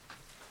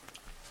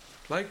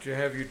I'd like to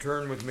have you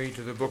turn with me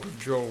to the book of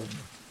Job.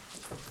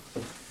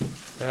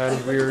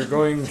 And we are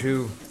going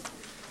to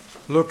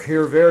look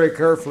here very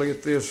carefully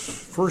at this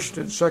first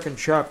and second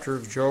chapter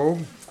of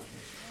Job.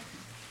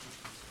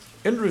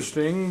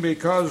 Interesting,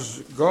 because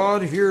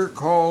God here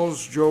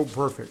calls Job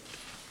perfect.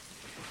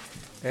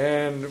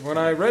 And when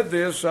I read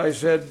this, I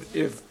said,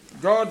 if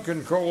God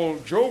can call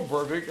Job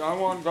perfect, I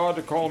want God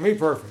to call me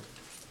perfect.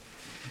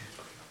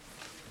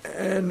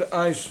 And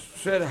I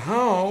said,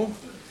 how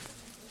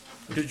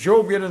did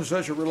Job get in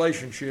such a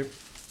relationship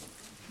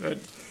that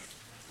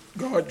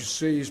God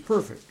sees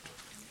perfect?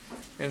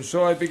 And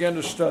so I began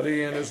to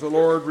study, and as the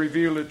Lord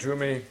revealed it to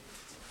me,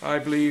 I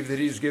believe that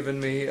He's given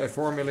me a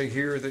formula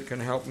here that can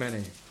help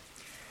many.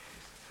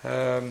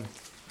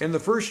 In the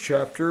first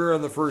chapter,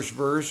 in the first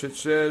verse, it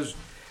says,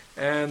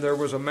 "And there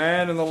was a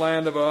man in the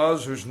land of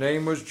Uz whose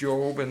name was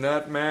Job, and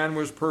that man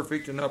was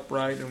perfect and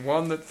upright, and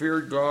one that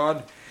feared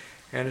God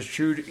and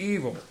eschewed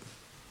evil."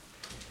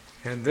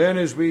 And then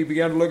as we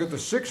began to look at the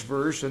sixth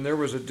verse, "And there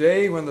was a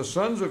day when the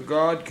sons of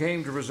God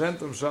came to present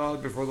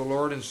themselves before the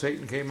Lord, and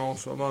Satan came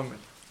also among them."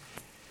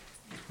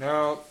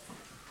 Now,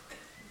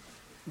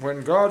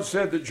 when God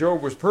said that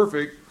Job was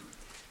perfect,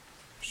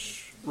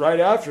 right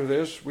after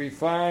this, we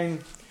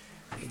find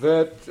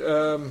that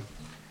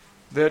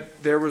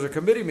there was a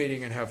committee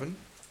meeting in heaven,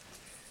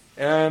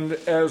 and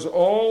as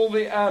all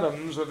the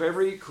atoms of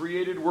every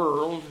created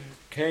world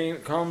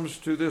comes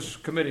to this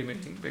committee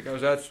meeting,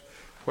 because that's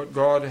what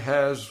God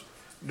has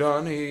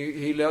done.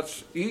 He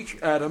lets each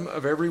atom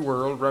of every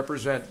world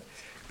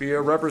be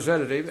a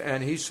representative,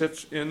 and he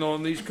sits in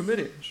on these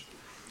committees.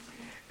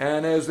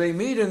 And as they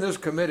meet in this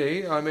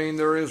committee,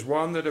 there is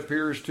one that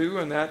appears to,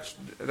 and that's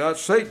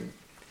Satan.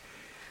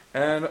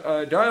 And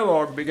a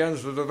dialogue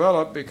begins to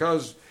develop,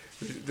 because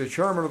the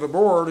chairman of the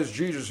board is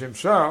Jesus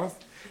himself.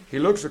 He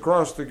looks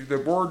across the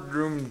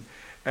boardroom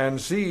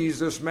and sees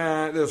this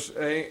man, this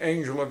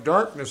angel of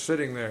darkness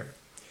sitting there.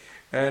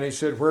 And he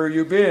said, "Where have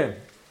you been?"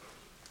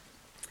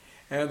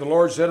 And the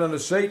Lord said unto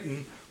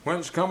Satan,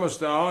 "Whence comest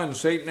thou?" And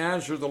Satan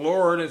answered the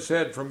Lord and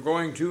said, "From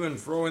going to and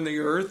fro in the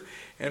earth,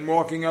 and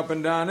walking up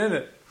and down in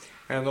it."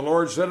 And the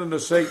Lord said unto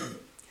Satan,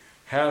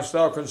 "Hast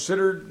thou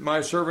considered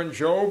my servant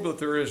Job, that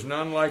there is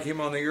none like him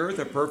on the earth,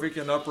 a perfect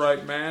and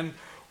upright man,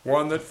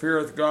 one that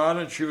feareth God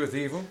and cheweth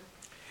evil?"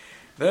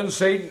 Then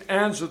Satan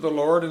answered the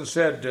Lord and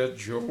said, "Did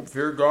Job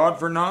fear God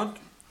for naught?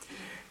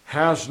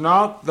 Hast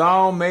not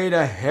thou made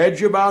a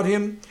hedge about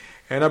him,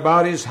 and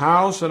about his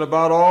house, and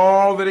about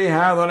all that he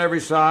hath on every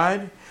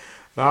side?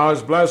 Thou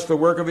hast blessed the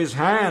work of his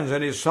hands,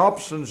 and his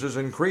substance is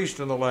increased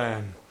in the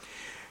land.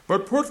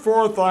 But put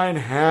forth thine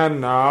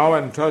hand now,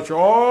 and touch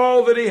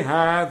all that he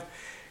hath,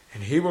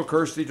 and he will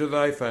curse thee to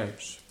thy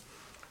face."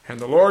 And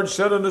the Lord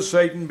said unto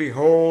Satan,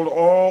 "Behold,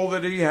 all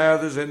that he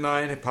hath is in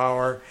thine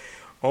power,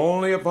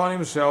 only upon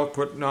himself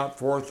put not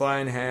forth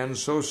thine hand."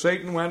 So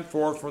Satan went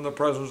forth from the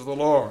presence of the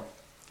Lord.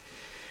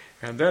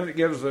 And then it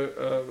gives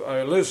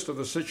a list of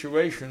the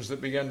situations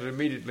that began to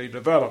immediately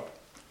develop.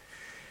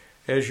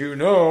 As you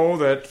know,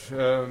 that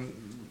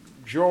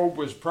Job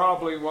was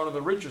probably one of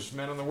the richest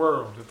men in the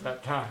world at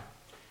that time.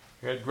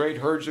 He had great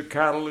herds of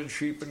cattle and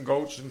sheep and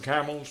goats and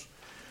camels.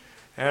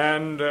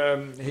 And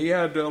he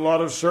had a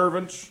lot of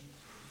servants.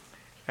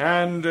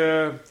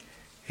 And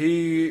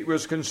he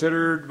was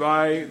considered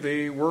by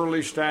the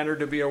worldly standard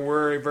to be a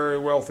very, very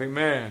wealthy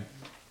man.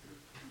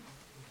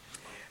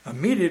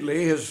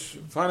 Immediately his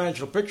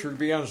financial picture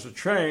begins to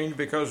change,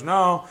 because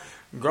now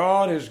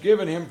God has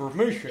given him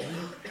permission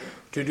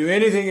to do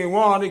anything he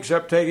wants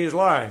except take his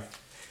life.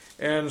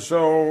 And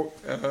so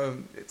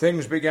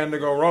things began to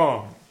go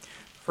wrong.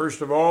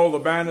 First of all, the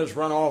bandits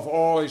run off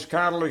all his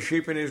cattle, his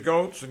sheep, and his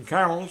goats and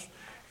camels,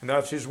 and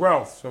that's his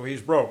wealth, so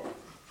he's broke.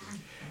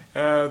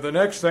 The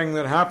next thing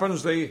that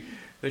happens, the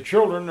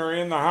children are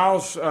in the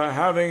house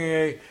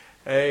having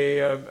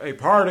a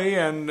party,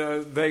 and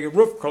the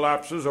roof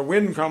collapses, a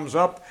wind comes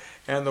up,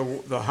 and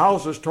the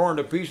house is torn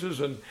to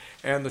pieces,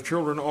 and the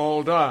children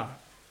all die.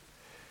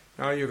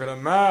 Now you can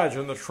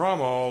imagine the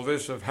trauma, all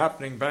this of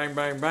happening, bang,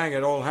 bang, bang,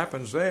 it all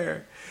happens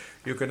there.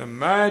 You can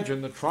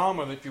imagine the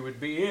trauma that you would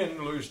be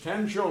in, lose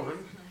 10 children,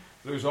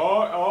 lose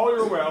all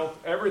your wealth,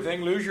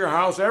 everything, lose your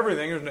house,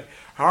 everything, there's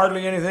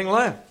hardly anything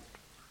left.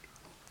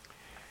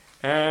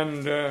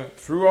 And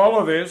through all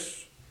of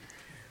this,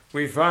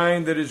 we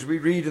find that as we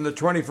read in the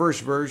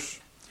 21st verse,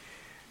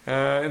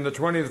 in the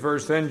 20th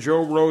verse, "Then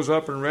Job rose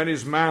up and rent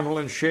his mantle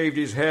and shaved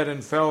his head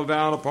and fell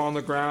down upon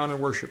the ground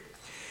and worshipped,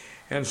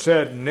 and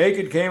said,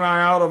 Naked came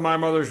I out of my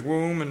mother's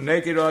womb, and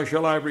naked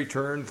shall I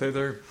return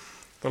thither.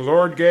 The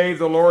Lord gave,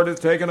 the Lord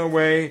hath taken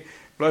away.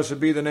 Blessed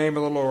be the name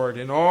of the Lord.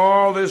 In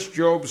all this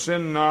Job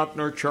sinned not,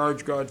 nor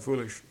charged God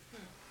foolishly."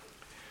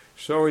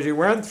 So as he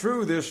went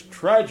through this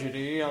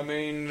tragedy,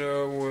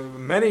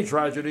 many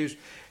tragedies,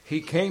 he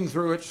came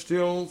through it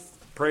still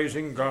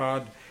praising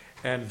God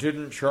and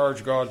didn't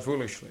charge God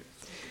foolishly.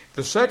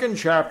 The second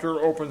chapter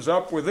opens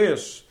up with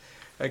this: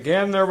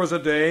 "Again there was a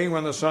day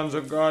when the sons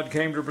of God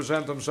came to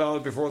present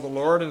themselves before the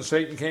Lord, and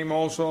Satan came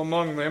also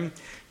among them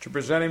to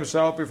present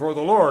himself before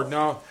the Lord."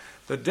 Now,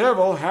 the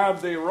devil had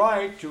the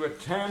right to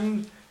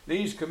attend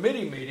these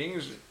committee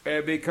meetings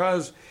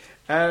because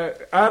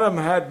Adam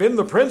had been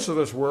the prince of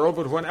this world,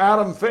 but when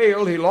Adam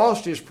failed, he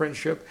lost his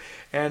princeship,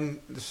 and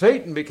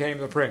Satan became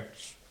the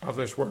prince of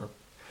this world.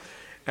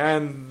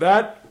 And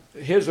that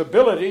his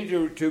ability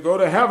to go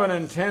to heaven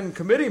and attend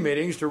committee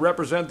meetings to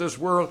represent this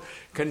world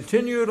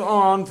continued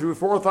on through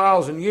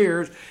 4,000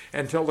 years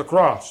until the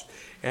cross.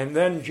 And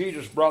then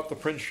Jesus brought the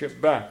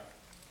princeship back.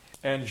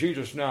 And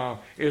Jesus now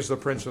is the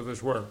prince of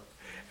this world.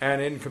 And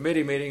in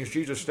committee meetings,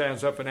 Jesus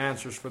stands up and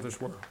answers for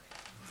this world.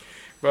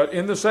 But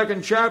in the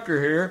second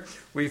chapter here,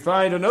 we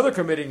find another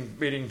committee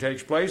meeting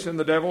takes place, and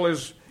the devil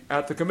is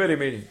at the committee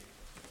meeting.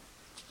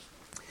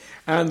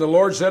 And the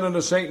Lord said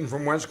unto Satan,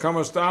 From whence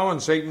comest thou? And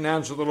Satan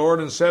answered the Lord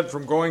and said,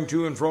 From going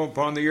to and fro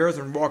upon the earth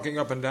and walking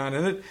up and down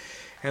in it.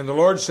 And the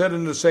Lord said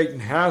unto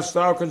Satan, Hast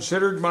thou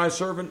considered my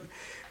servant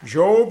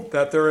Job,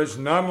 that there is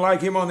none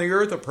like him on the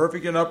earth, a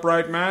perfect and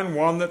upright man,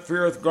 one that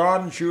feareth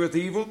God and sheweth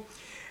evil?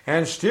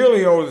 And still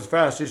he holdeth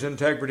fast his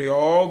integrity,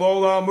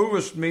 although thou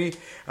movest me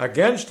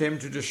against him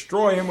to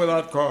destroy him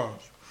without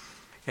cause.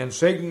 And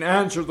Satan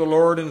answered the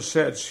Lord and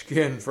said,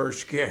 Skin for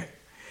skin.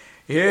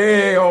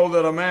 Yea, all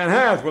that a man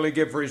hath will he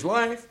give for his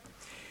life.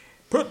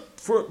 But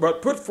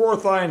put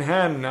forth thine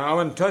hand now,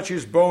 and touch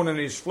his bone and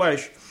his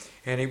flesh,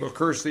 and he will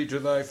curse thee to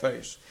thy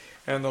face.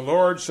 And the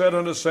Lord said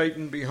unto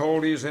Satan,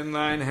 Behold, he is in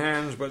thine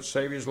hands, but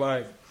save his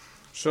life.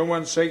 So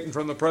went Satan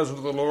from the presence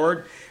of the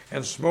Lord,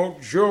 and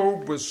smote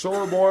Job with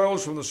sore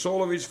boils from the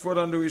sole of his foot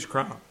unto his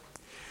crown.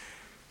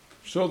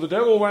 So the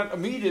devil went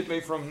immediately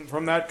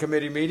from that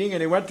committee meeting,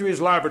 and he went to his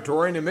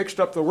laboratory, and he mixed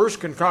up the worst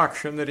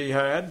concoction that he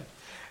had,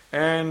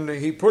 and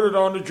he put it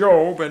onto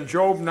Job, and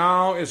Job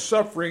now is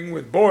suffering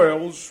with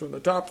boils from the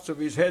tops of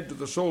his head to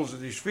the soles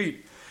of his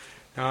feet.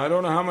 Now, I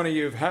don't know how many of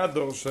you have had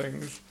those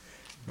things,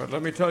 but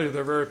let me tell you,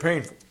 they're very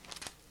painful.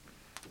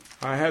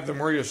 I had them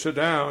where you sit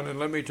down, and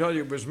let me tell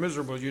you, it was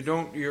miserable.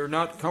 You're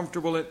not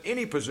comfortable in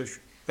any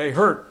position. They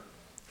hurt,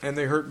 and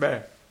they hurt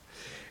bad.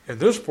 And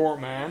this poor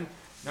man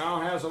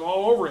now has them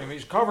all over him.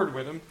 He's covered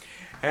with them,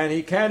 and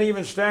he can't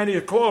even stand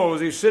his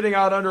clothes. He's sitting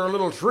out under a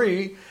little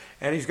tree,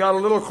 and he's got a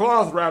little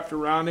cloth wrapped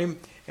around him,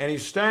 and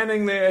he's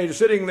standing there, he's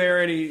sitting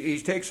there, and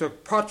he takes a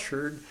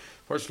potsherd,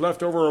 what's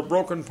left over a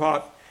broken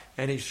pot,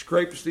 and he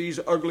scrapes these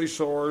ugly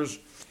sores,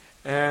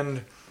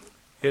 and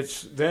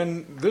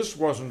then this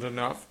wasn't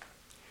enough.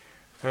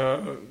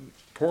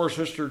 Poor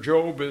Sister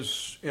Job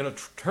is in a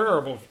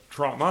terrible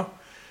trauma.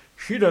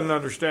 She doesn't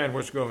understand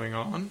what's going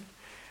on.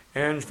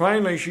 And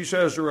finally she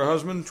says to her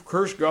husband,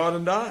 Curse God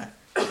and die.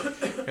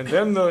 And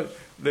then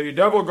the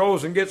devil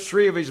goes and gets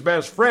 3 of his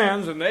best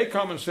friends, and they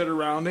come and sit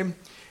around him.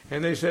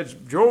 And they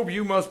said, Job,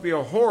 you must be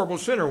a horrible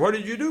sinner. What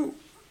did you do?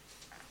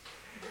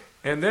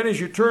 And then as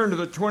you turn to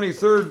the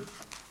 23rd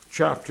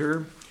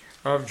chapter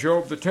of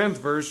Job, the 10th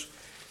verse,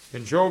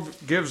 and Job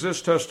gives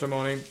this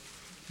testimony,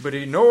 But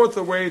he knoweth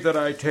the way that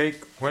I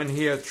take. When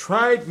he hath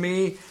tried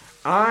me,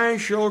 I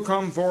shall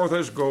come forth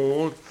as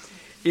gold.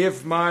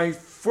 If my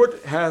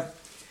foot hath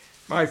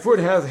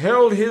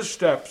held his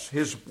steps,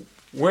 his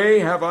way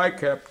have I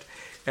kept,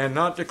 and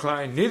not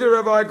declined. Neither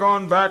have I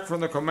gone back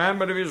from the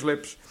commandment of his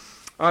lips.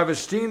 I have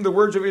esteemed the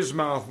words of his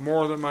mouth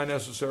more than my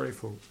necessary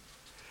food.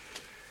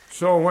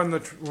 So when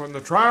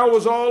the trial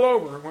was all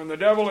over, when the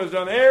devil has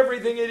done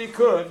everything that he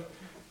could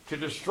to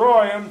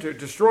destroy him, to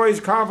destroy his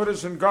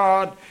confidence in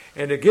God,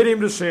 and to get him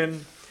to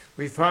sin,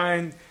 we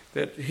find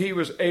that he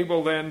was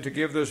able then to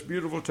give this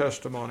beautiful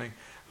testimony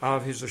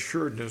of his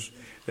assuredness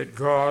that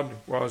God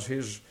was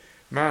his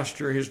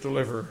master, his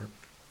deliverer.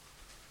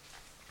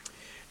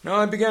 Now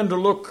I began to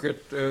look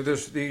at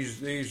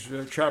these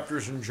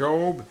chapters in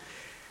Job,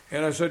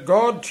 and I said,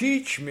 God,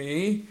 teach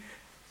me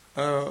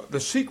the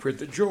secret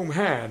that Job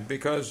had,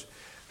 because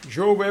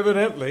Job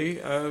evidently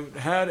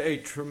had a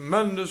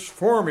tremendous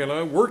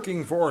formula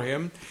working for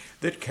him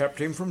that kept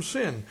him from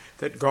sin,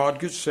 that God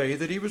could say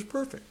that he was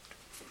perfect.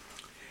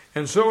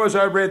 And so as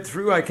I read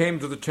through, I came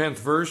to the 10th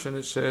verse, and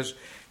it says,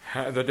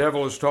 the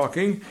devil is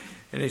talking,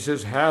 and he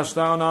says, Hast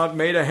thou not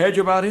made a hedge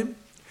about him?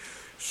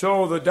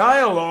 So the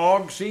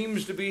dialogue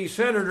seems to be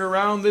centered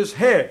around this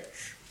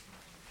hedge,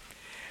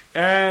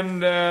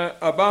 and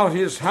about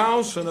his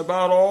house and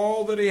about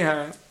all that he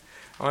hath.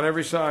 On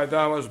every side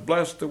thou hast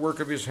blessed the work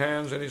of his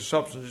hands, and his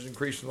substance is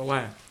increased in the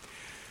land.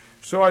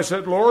 So I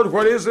said, Lord,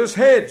 what is this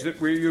hedge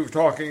that you're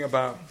talking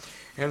about?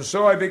 And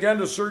so I began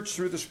to search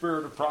through the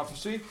spirit of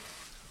prophecy,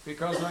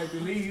 because I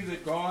believe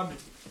that God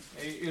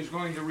is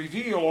going to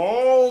reveal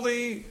all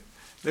the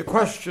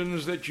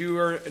questions that you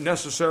are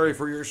necessary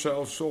for your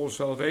soul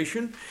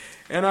salvation.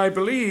 And I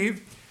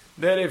believe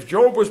that if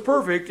Job was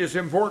perfect, it's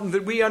important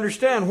that we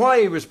understand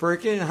why he was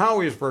perfect and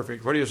how he was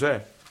perfect. What do you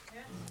say?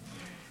 Yeah.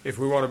 If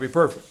we want to be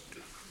perfect.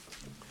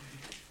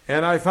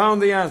 And I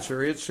found the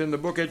answer. It's in the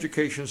book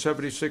Education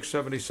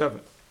 76-77.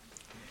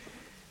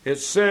 It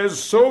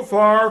says, So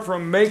far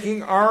from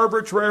making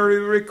arbitrary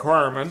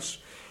requirements,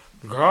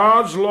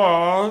 God's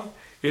law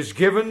is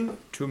given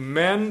to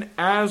men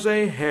as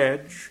a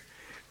hedge,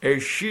 a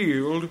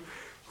shield,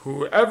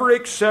 Whoever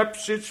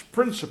accepts its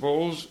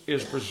principles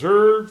is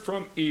preserved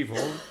from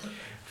evil.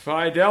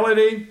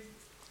 Fidelity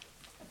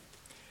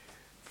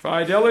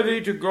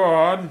to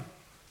God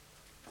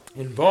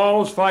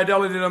involves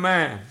fidelity to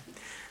man.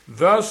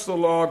 Thus the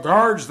law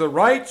guards the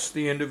rights,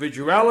 the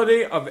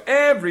individuality of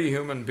every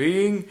human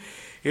being.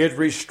 It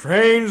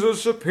restrains the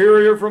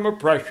superior from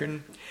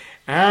oppression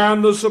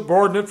and the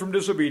subordinate from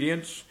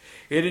disobedience.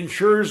 It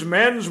ensures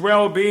men's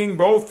well-being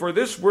both for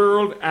this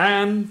world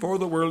and for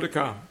the world to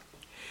come.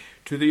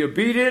 To the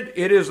obedient,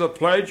 it is the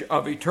pledge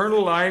of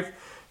eternal life,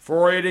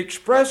 for it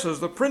expresses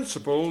the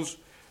principles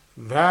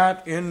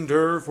that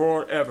endure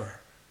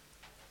forever.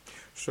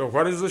 So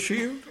what is the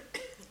shield?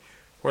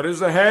 What is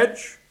the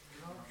hedge?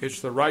 It's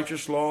the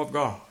righteous law of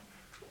God.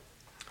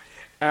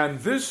 And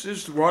this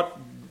is what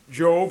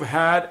Job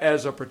had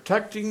as a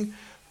protecting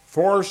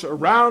force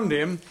around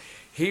him.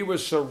 He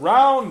was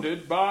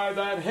surrounded by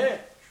that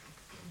hedge.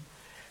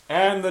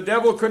 And the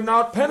devil could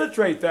not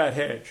penetrate that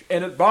hedge.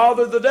 And it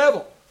bothered the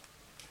devil.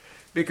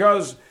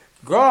 Because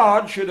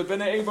God should have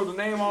been able to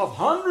name off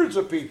hundreds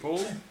of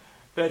people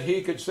that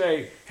he could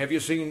say, have you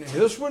seen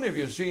this one? Have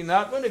you seen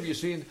that one? Have you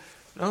seen...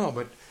 No,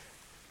 but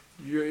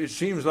it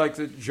seems like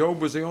that Job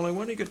was the only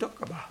one he could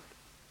talk about.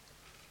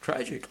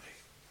 Tragically.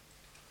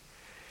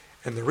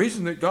 And the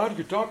reason that God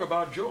could talk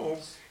about Job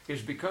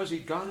is because he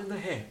got in the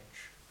hedge.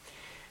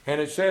 And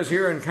it says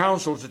here in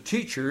Counsel to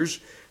Teachers,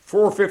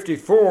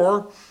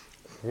 454,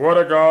 what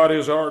a God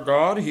is our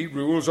God. He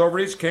rules over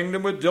his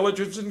kingdom with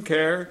diligence and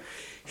care.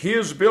 He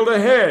has built a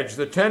hedge,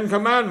 the 10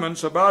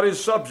 Commandments, about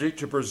his subject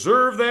to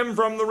preserve them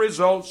from the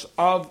results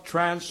of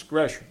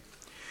transgression.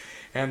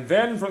 And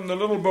then from the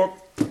little book,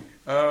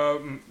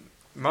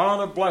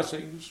 Mount of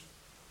Blessings,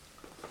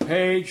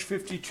 page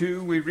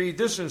 52, we read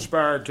this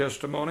inspired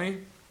testimony.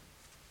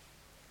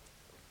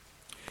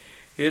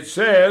 It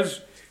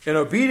says, in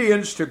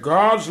obedience to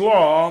God's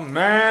law,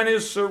 man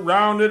is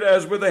surrounded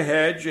as with a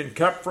hedge and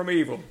kept from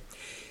evil.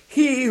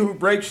 He who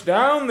breaks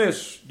down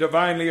this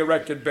divinely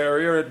erected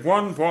barrier at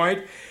one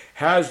point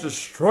has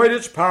destroyed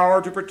its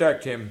power to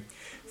protect him,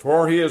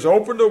 for he has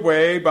opened a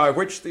way by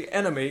which the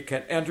enemy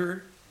can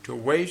enter to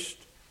waste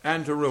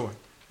and to ruin.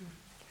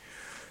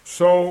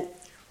 So,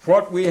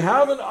 what we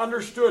haven't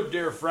understood,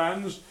 dear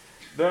friends,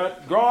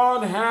 that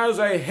God has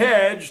a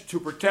hedge to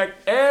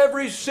protect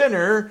every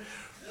sinner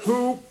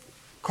who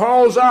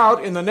calls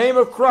out in the name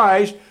of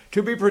Christ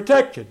to be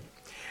protected.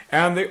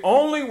 And the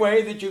only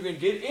way that you can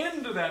get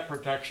into that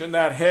protection,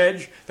 that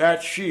hedge,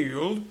 that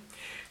shield,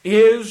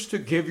 is to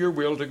give your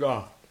will to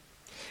God.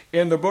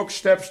 In the book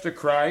Steps to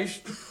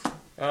Christ,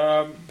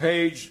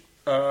 page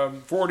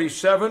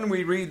 47,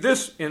 we read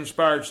this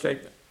inspired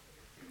statement.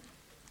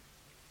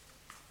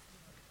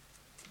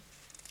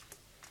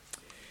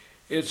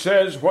 It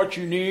says, what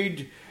you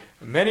need,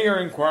 many are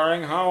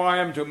inquiring how I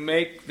am to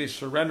make the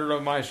surrender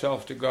of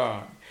myself to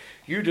God.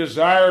 You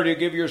desire to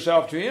give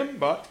yourself to him,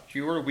 but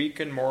you are weak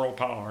in moral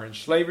power, in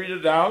slavery to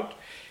doubt,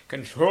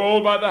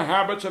 controlled by the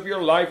habits of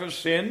your life of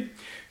sin.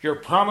 Your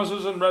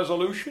promises and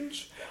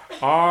resolutions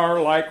are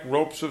like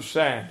ropes of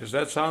sand. Does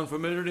that sound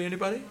familiar to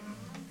anybody?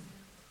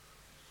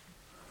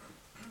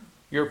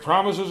 Your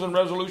promises and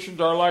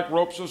resolutions are like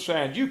ropes of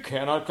sand. You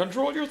cannot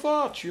control your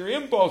thoughts, your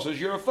impulses,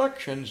 your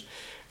affections.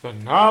 The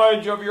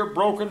knowledge of your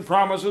broken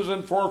promises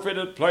and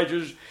forfeited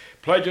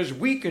pledges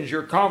weakens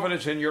your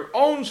confidence in your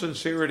own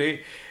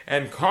sincerity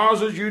and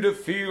causes you to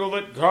feel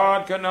that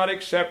God cannot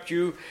accept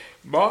you,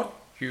 but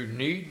you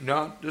need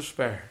not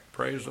despair.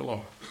 Praise the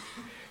Lord.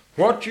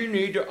 What you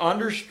need to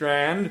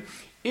understand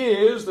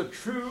is the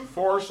true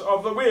force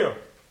of the will.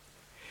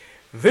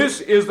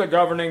 This is the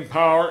governing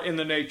power in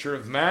the nature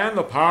of man,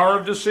 the power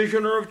of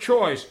decision or of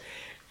choice.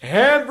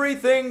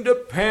 Everything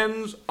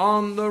depends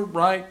on the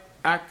right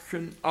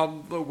action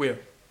of the will.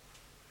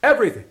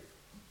 Everything.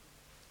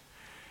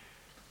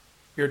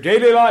 Your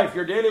daily life,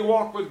 your daily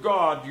walk with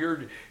God,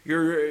 your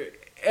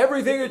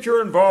everything that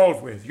you're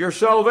involved with, your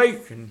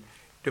salvation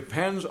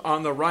depends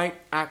on the right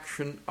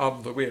action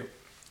of the will.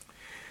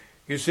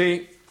 You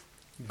see,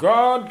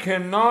 God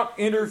cannot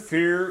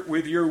interfere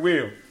with your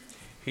will.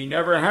 He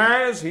never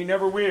has, he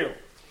never will.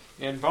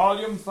 In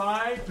volume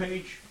 5,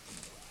 page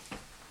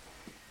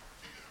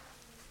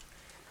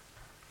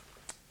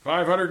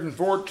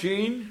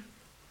 514,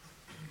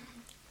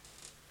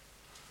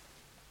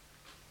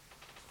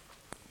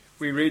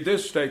 we read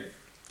this statement.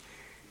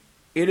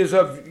 It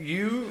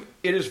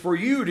is for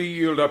you to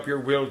yield up your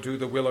will to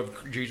the will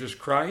of Jesus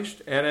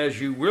Christ, and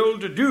as you will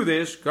to do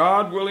this,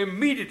 God will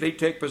immediately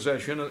take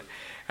possession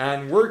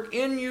and work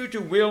in you to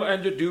will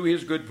and to do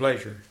his good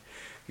pleasure.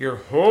 Your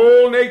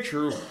whole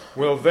nature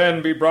will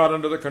then be brought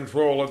under the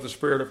control of the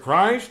Spirit of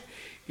Christ.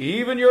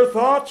 Even your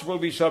thoughts will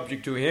be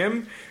subject to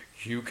him.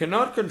 You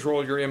cannot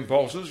control your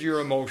impulses, your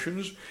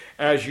emotions,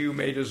 as you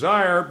may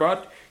desire,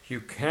 but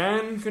you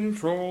can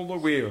control the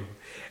will.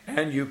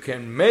 And you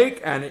can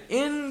make an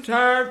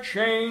entire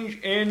change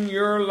in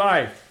your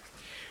life.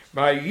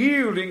 By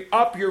yielding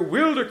up your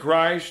will to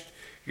Christ,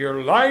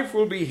 your life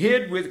will be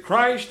hid with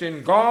Christ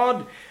in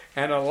God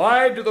and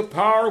alive to the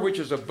power which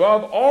is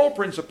above all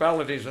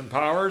principalities and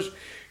powers.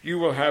 You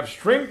will have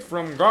strength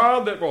from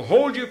God that will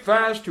hold you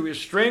fast to his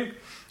strength,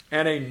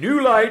 and a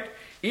new light,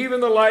 even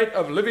the light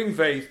of living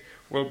faith,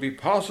 will be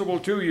possible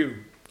to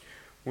you.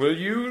 Will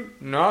you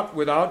not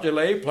without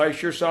delay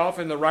place yourself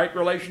in the right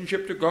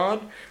relationship to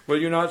God? Will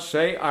you not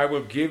say, I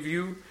will give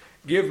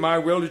my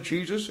will to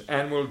Jesus,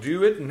 and will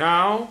do it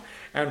now,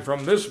 and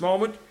from this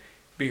moment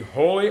be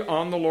wholly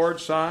on the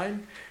Lord's side?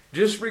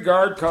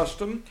 Disregard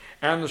custom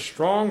and the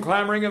strong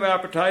clamoring of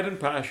appetite and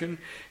passion.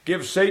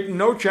 Give Satan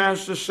no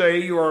chance to say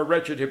you are a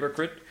wretched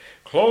hypocrite.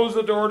 Close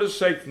the door to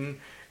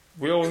Satan.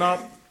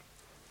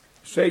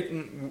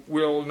 Satan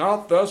will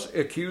not thus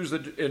accuse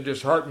and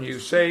dishearten you.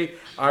 Say,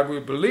 I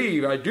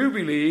do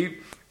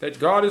believe that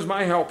God is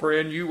my helper,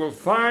 and you will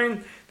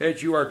find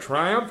that you are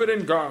triumphant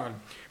in God.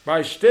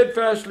 By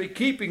steadfastly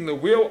keeping the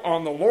will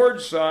on the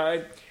Lord's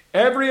side,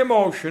 every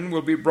emotion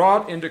will be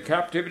brought into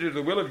captivity to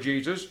the will of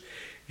Jesus.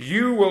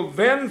 You will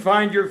then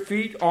find your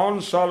feet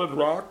on solid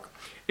rock.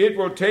 It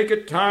will take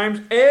at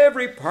times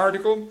every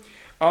particle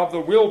of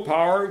the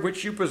willpower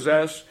which you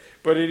possess,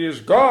 but it is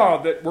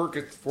God that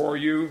worketh for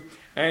you,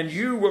 and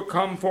you will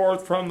come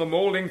forth from the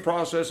molding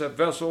process a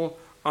vessel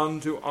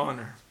unto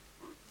honor.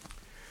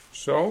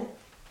 So,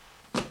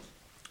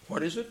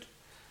 what is it?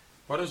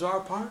 What is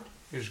our part?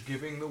 Is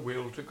giving the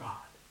will to God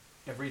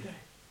every day.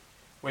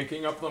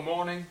 Waking up in the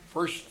morning,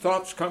 first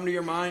thoughts come to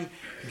your mind,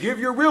 give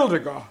your will to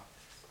God.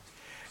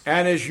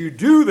 And as you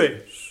do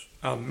this,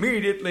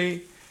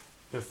 immediately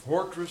the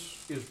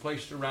fortress is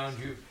placed around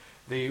you.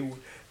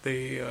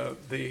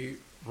 The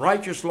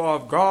righteous law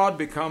of God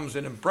becomes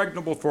an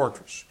impregnable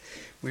fortress.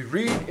 We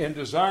read in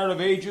Desire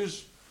of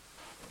Ages,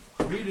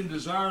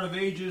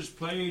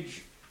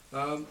 page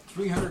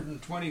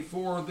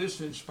 324,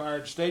 this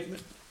inspired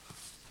statement.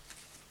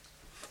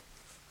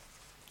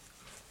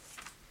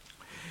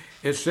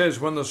 It says,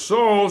 when the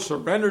soul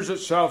surrenders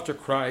itself to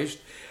Christ,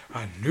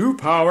 a new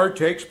power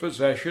takes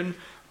possession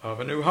of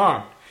a new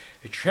heart.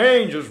 A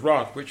change is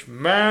wrought which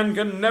man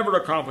can never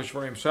accomplish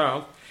for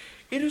himself.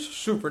 It is a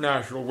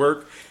supernatural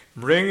work,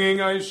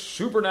 bringing a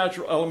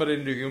supernatural element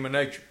into human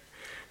nature.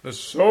 The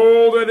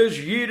soul that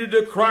is yielded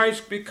to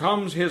Christ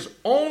becomes his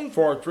own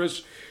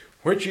fortress,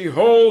 which he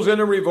holds in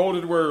a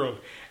revolted world,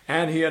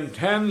 and he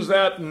intends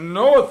that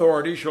no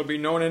authority shall be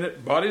known in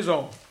it but his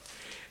own.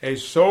 A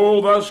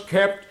soul thus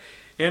kept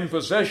in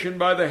possession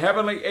by the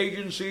heavenly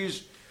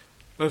agencies,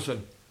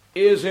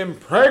 is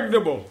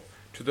impregnable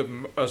to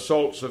the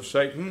assaults of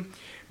Satan.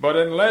 But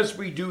unless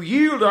we do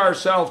yield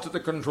ourselves to the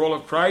control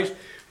of Christ,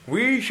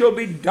 we shall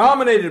be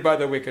dominated by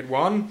the wicked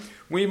one.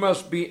 We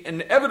must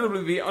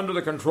inevitably be under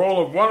the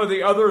control of one or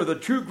the other of the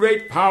two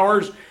great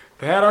powers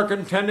that are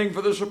contending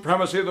for the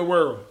supremacy of the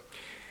world.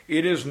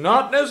 It is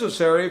not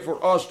necessary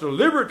for us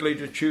deliberately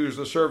to choose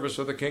the service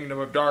of the kingdom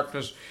of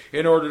darkness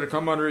in order to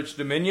come under its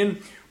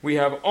dominion. We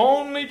have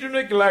only to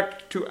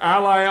neglect to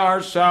ally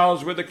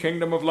ourselves with the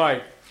kingdom of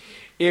light.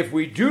 If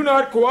we do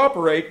not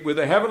cooperate with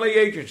the heavenly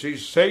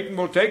agencies, Satan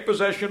will take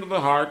possession of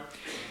the heart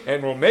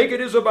and will make it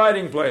his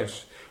abiding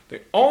place.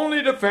 The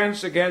only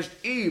defense against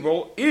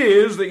evil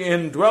is the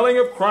indwelling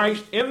of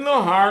Christ in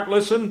the heart,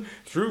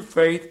 through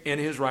faith in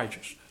his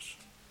righteousness.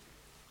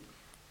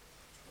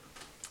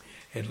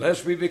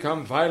 Unless we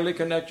become vitally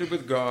connected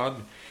with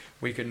God,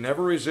 we can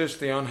never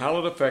resist the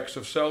unhallowed effects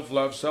of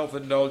self-love,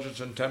 self-indulgence,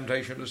 and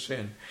temptation to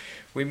sin.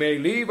 We may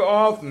leave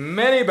off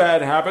many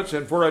bad habits,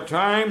 and for a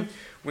time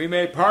we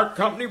may part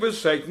company with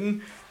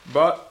Satan,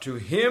 but to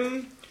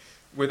him,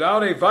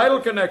 without a vital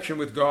connection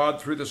with God,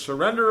 through the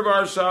surrender of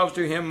ourselves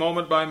to him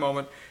moment by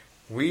moment,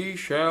 we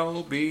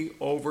shall be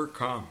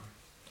overcome.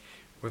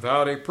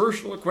 Without a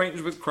personal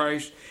acquaintance with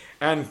Christ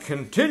and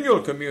continual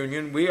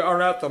communion, we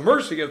are at the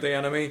mercy of the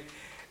enemy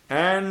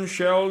and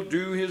shall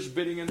do his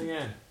bidding in the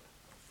end.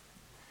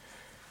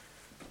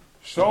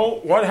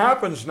 So what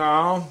happens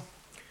now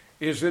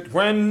is that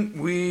when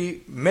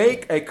we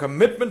make a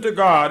commitment to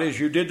God, as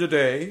you did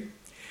today,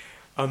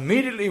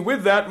 immediately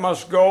with that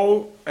must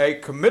go a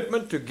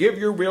commitment to give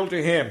your will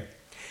to him.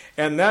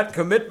 And that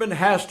commitment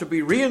has to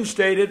be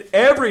reinstated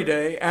every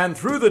day and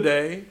through the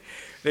day,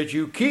 that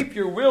you keep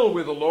your will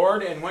with the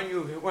Lord, and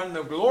when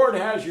the Lord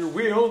has your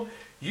will,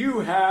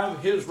 you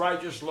have his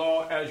righteous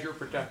law as your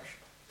protection.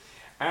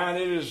 And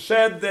it is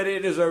said that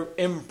it is an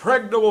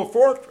impregnable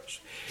fortress.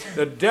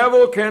 The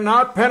devil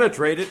cannot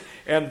penetrate it,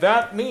 and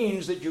that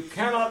means that you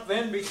cannot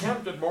then be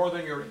tempted more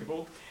than you're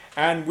able.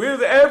 And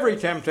with every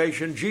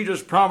temptation,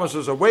 Jesus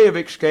promises a way of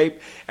escape,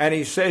 and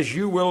he says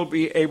you will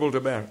be able to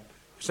bear it.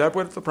 Is that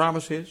what the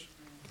promise is?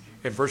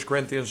 In 1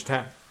 Corinthians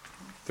 10,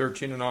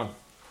 13 and on.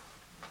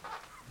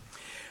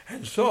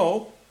 And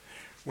so,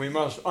 we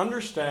must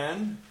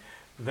understand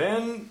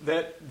then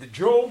that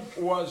Job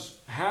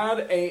had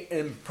an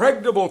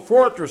impregnable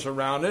fortress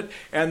around it,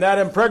 and that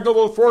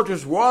impregnable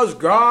fortress was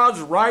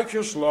God's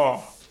righteous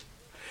law.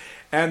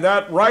 And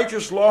that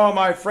righteous law,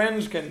 my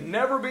friends, can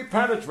never be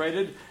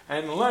penetrated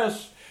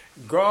unless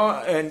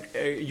God, and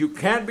you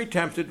can't be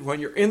tempted when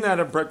you're in that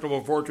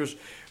impregnable fortress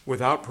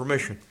without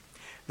permission.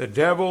 The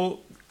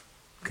devil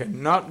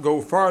cannot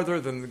go farther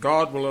than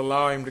God will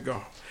allow him to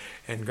go.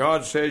 And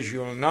God says you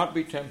will not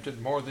be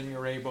tempted more than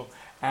you're able.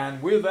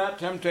 And with that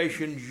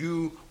temptation,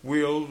 you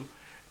will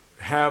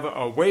have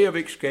a way of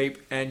escape,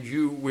 and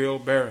you will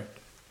bear it.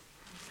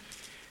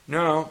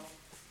 Now,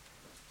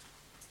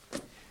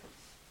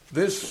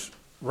 this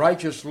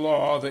righteous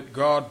law that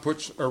God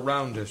puts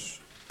around us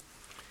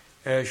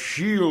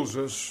shields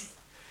us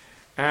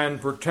and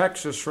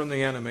protects us from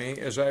the enemy.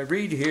 As I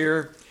read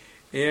here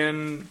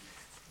in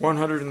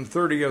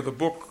 130 of the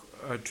book,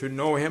 To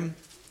Know Him,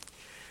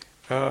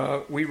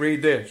 we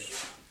read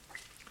this.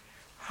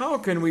 How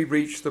can we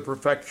reach the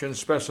perfection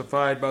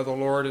specified by the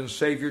Lord and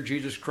Savior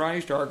Jesus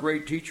Christ, our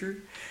great teacher?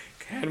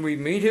 Can we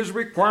meet his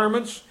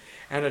requirements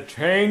and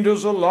attain to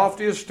the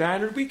loftiest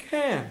standard? We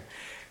can.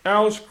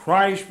 Else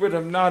Christ would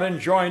have not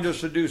enjoined us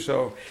to do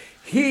so.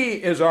 He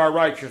is our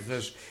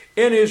righteousness.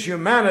 In his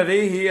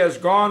humanity, he has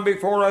gone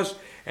before us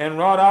and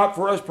wrought out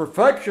for us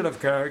perfection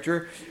of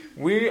character.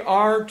 We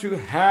are to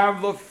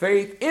have the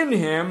faith in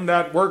him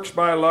that works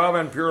by love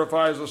and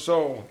purifies the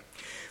soul.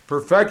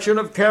 Perfection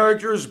of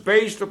character is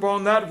based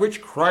upon that which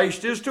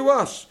Christ is to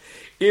us.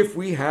 If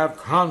we have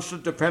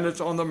constant dependence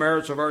on the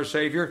merits of our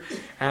Savior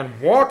and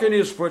walk in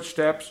his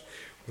footsteps,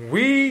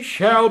 we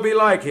shall be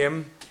like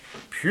him,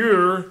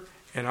 pure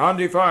and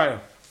undefiled.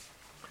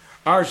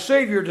 Our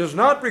Savior does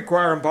not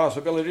require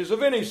impossibilities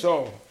of any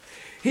soul.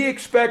 He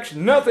expects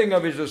nothing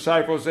of his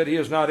disciples that he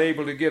is not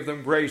able to give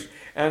them grace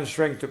and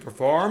strength to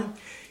perform.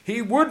 He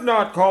would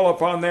not call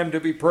upon them to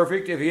be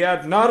perfect if he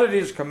had not at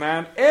his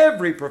command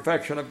every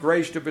perfection of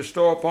grace to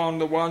bestow upon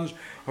the ones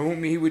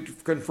whom he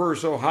would confer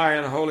so high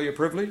and holy a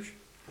privilege.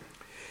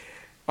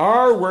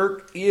 Our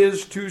work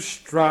is to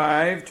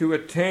strive to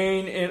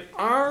attain in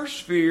our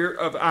sphere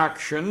of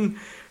action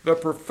the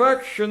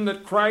perfection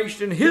that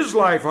Christ in his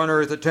life on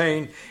earth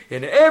attained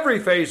in every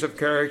phase of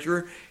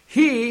character.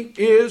 He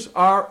is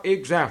our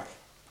example.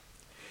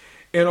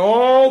 In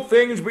all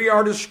things we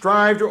are to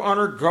strive to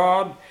honor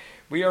God.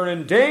 We are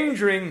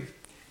endangering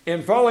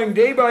in falling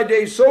day by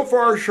day so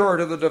far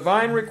short of the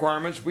divine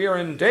requirements. We are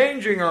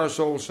endangering our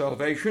soul's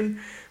salvation.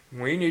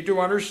 We need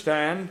to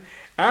understand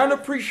and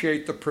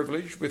appreciate the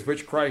privilege with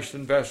which Christ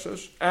invests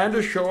us and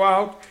to show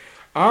out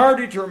our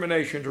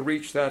determination to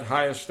reach that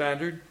highest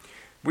standard.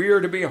 We are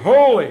to be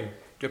wholly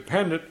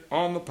dependent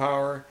on the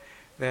power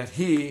that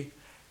he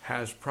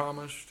has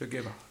promised to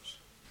give us.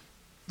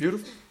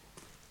 Beautiful.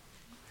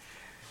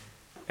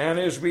 And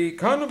as we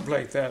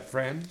contemplate that,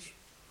 friends,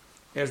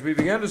 as we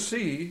begin to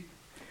see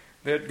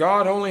that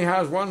God only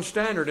has one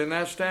standard, and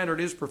that standard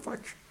is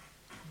perfection.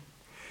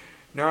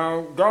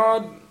 Now,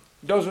 God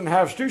doesn't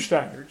have two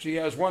standards. He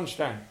has one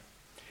standard.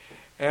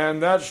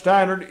 And that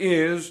standard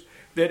is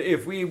that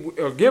if we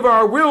give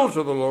our will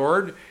to the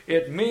Lord,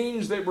 it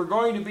means that we're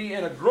going to be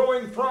in a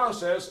growing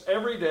process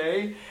every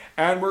day,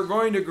 and we're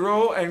going to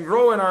grow and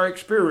grow in our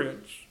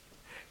experience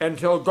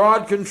until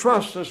God can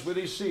trust us with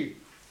his seed.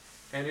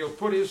 And he'll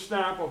put his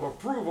stamp of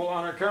approval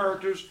on our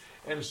characters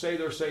and say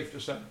they're safe to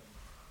send.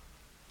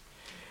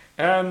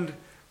 And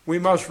we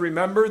must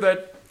remember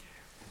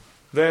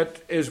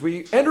that as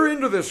we enter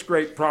into this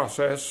great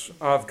process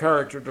of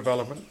character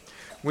development,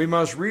 we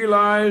must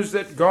realize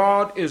that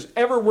God is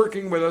ever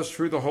working with us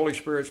through the Holy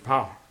Spirit's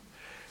power.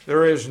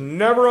 There is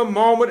never a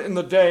moment in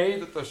the day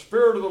that the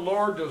Spirit of the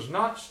Lord does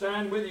not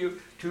stand with you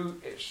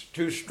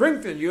to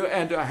strengthen you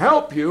and to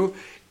help you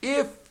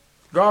if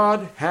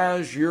God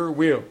has your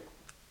will.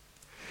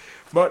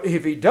 But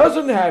if he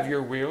doesn't have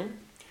your will,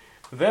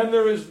 then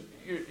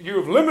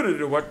you've limited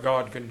to what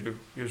God can do,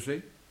 you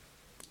see.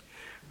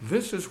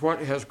 This is what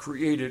has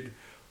created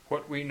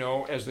what we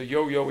know as the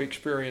yo-yo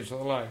experience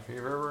of life. You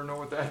ever know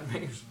what that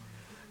means?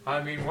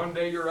 I mean, one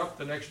day you're up,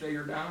 the next day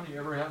you're down. You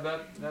ever have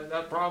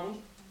that problem?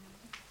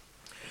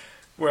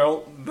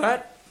 Well,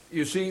 that,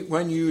 you see,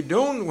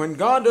 when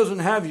God doesn't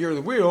have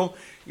your will,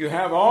 you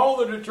have all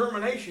the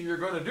determination you're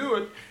going to do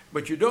it,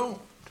 but you don't.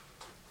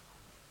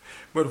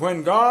 But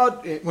when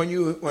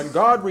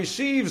God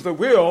receives the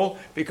will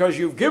because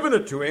you've given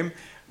it to him,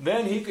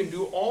 then he can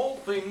do all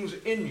things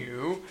in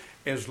you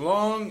as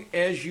long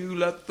as you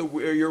let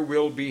your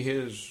will be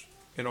his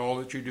in all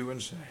that you do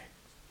and say.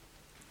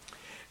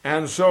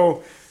 And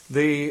so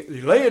the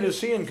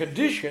Laodicean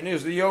condition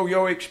is the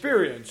yo-yo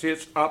experience.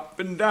 It's up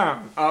and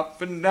down,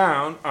 up and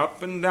down,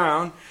 up and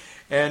down.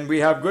 And we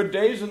have good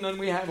days and then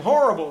we have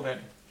horrible days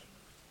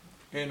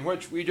in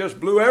which we just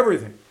blew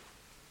everything.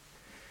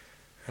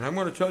 And I'm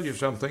going to tell you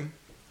something.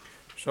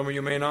 Some of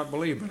you may not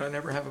believe, but I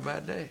never have a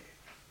bad day.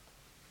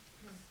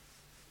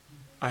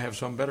 I have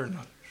some better than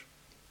others.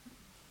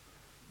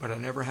 But I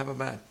never have a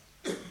bad.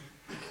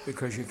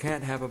 Because you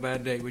can't have a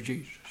bad day with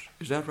Jesus.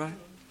 Is that right?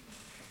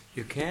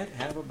 You can't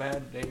have a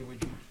bad day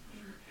with Jesus.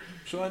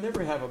 So I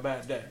never have a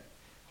bad day.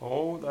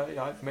 Oh,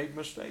 I've made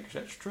mistakes.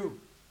 That's true.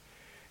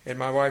 And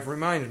my wife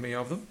reminds me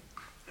of them.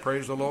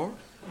 Praise the Lord.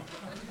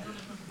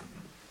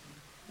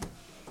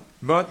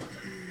 But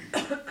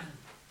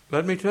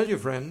let me tell you,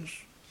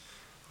 friends,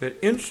 that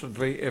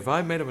instantly, if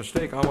I made a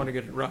mistake, I want to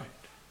get it right.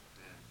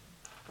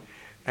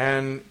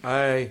 And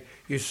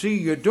you see,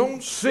 you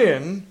don't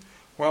sin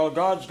while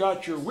God's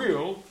got your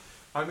will,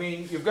 I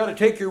mean, you've got to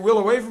take your will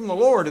away from the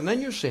Lord, and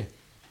then you sin.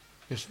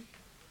 You see?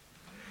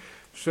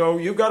 So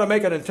you've got to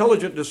make an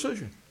intelligent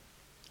decision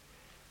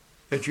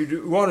that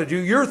you want to do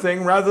your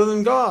thing rather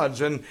than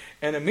God's. And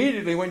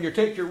immediately when you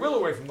take your will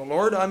away from the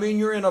Lord, I mean,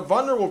 you're in a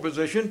vulnerable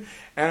position.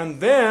 And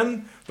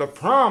then the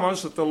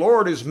promise that the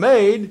Lord has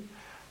made,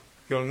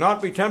 you'll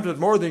not be tempted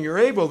more than you're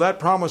able, that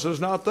promise is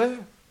not there.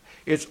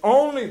 It's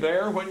only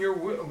there when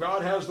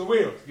God has the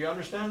will. Do you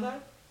understand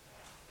that?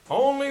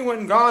 Only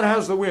when God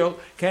has the will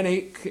can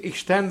He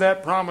extend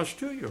that promise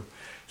to you.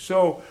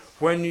 So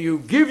when you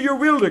give your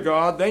will to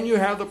God, then you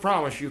have the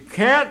promise. You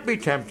can't be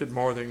tempted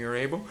more than you're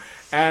able.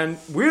 And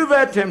with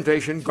that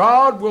temptation,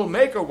 God will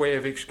make a way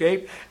of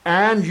escape,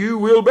 and you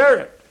will bear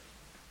it.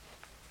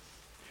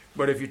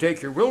 But if you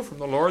take your will from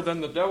the Lord,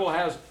 then the devil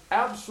has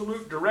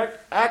absolute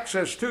direct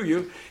access to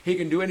you. He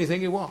can do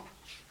anything he wants,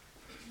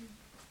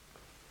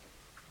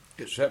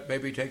 except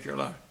maybe take your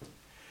life.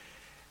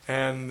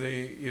 And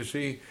you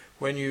see,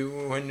 when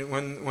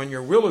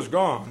your will is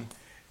gone,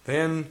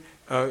 then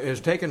is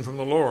taken from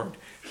the Lord,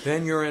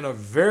 then you're in a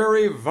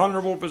very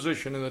vulnerable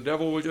position, and the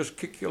devil will just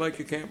kick you like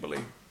you can't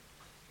believe.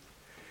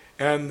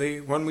 And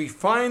when we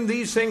find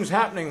these things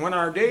happening, when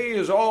our day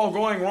is all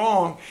going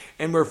wrong,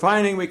 and we're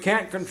finding we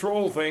can't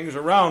control things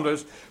around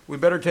us, we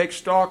better take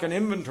stock and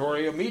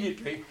inventory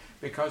immediately,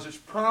 because it's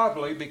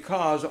probably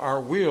because our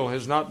will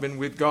has not been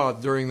with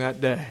God during that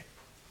day.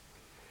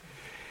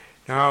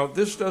 Now,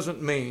 this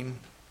doesn't mean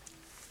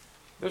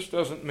that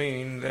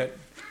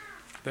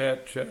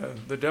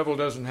the devil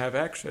doesn't have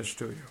access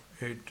to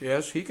you.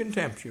 Yes, he can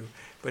tempt you,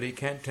 but he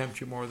can't tempt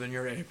you more than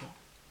you're able.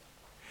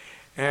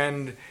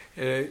 And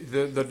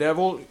the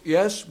devil,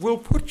 yes, will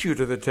put you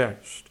to the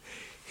test.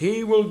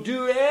 He will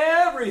do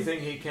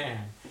everything he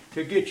can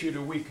to get you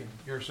to weaken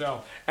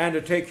yourself and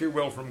to take your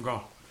will from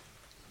God.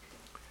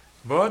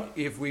 But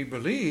if we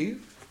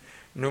believe,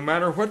 no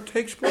matter what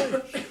takes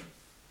place,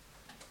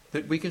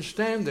 that we can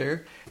stand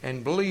there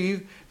and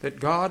believe that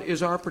God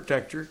is our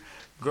protector,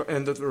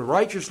 and that the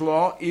righteous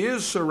law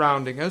is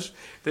surrounding us,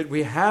 that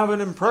we have an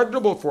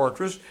impregnable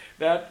fortress,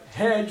 that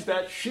hedge,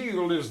 that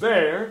shield is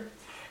there,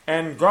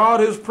 and God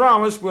has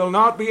promised we'll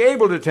not be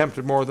able to tempt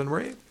it more than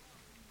we're able.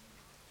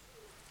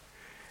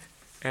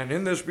 And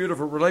in this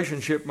beautiful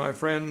relationship, my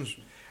friends,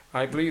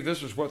 I believe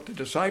this is what the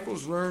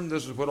disciples learned.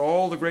 This is what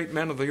all the great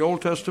men of the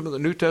Old Testament, the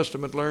New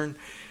Testament learned.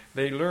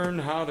 They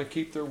learned how to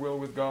keep their will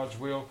with God's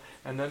will,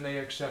 and then they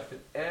accepted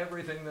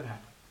everything that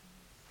happened.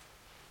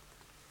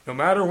 No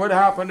matter what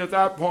happened at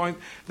that point,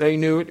 they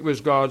knew it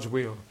was God's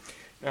will.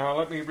 Now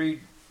let me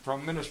read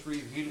from Ministry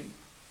of Healing,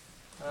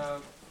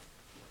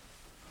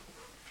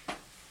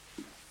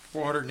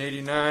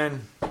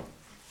 489.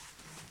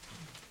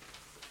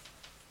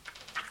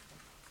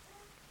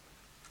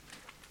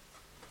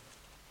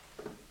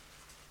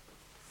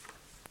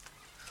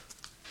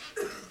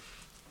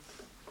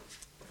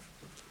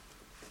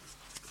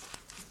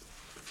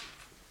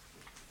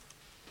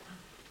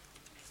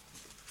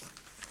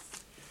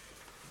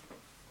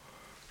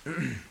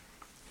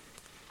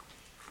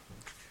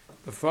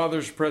 The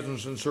Father's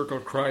presence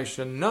encircled Christ,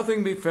 and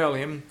nothing befell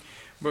him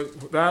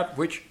but that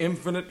which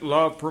infinite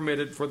love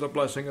permitted for the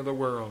blessing of the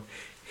world.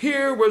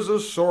 Here was a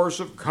source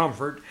of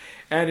comfort,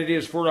 and it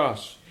is for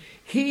us.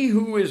 He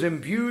who is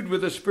imbued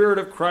with the Spirit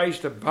of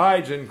Christ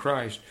abides in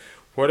Christ.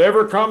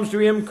 Whatever comes to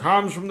him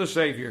comes from the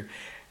Savior,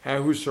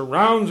 who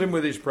surrounds him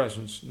with his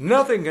presence.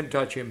 Nothing can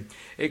touch him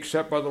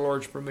except by the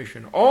Lord's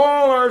permission.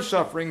 All our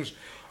sufferings,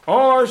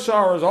 all our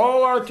sorrows,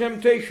 all our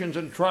temptations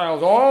and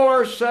trials, all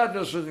our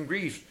sadnesses and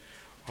griefs,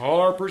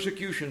 all our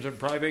persecutions and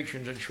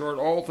privations, in short,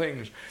 all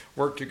things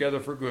work together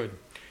for good.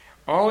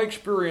 All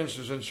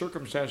experiences and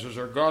circumstances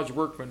are God's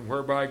workmen,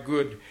 whereby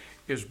good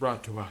is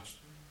brought to us.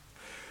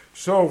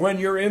 So when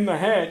you're in the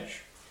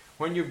hedge,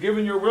 when you've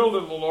given your will to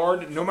the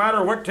Lord, no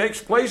matter what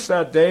takes place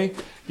that day,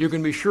 you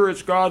can be sure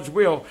it's God's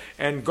will.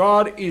 And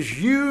God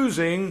is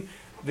using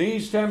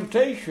these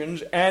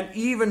temptations and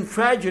even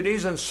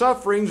tragedies and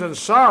sufferings and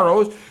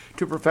sorrows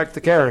to perfect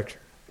the character.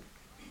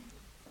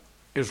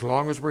 As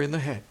long as we're in the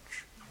hedge,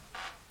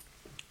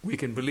 we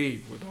can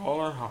believe with all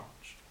our hearts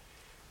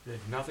that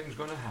nothing's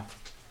going to happen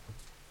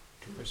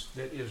to us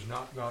that is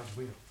not God's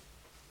will.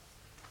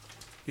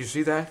 You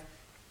see that?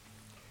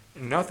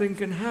 Nothing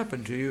can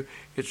happen to you.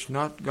 It's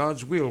not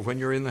God's will when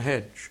you're in the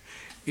hedge.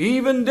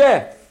 Even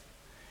death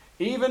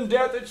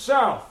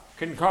itself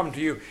can come to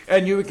you,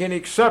 and you can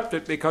accept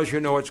it because you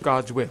know it's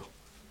God's will.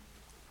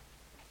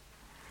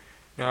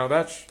 Now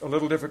that's a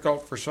little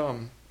difficult for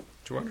some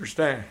to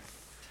understand.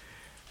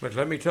 But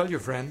let me tell you,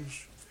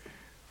 friends,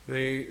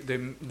 the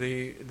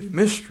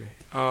mystery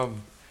of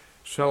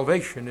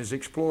salvation is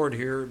explored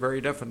here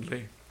very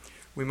definitely.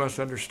 We must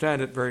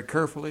understand it very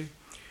carefully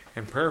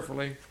and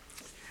prayerfully.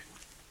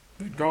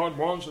 That God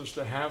wants us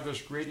to have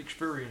this great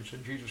experience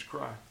in Jesus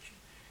Christ.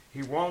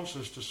 He wants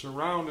us to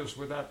surround us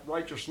with that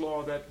righteous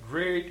law, that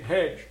great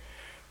hedge,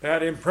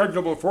 that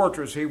impregnable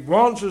fortress. He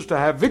wants us to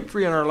have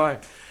victory in our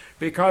life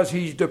because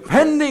He's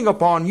depending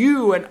upon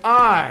you and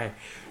I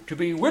to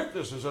be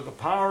witnesses of the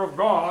power of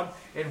God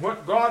and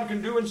what God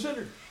can do in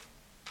sinners.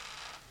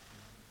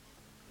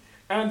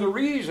 And the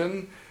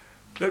reason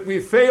that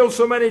we failed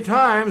so many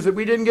times that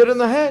we didn't get in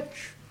the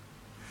hedge.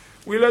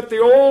 We let the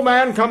old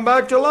man come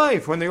back to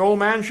life when the old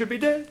man should be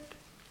dead.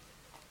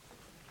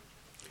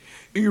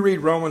 You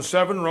read Romans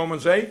 7,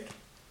 Romans 8,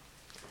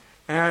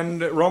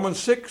 and Romans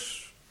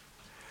 6.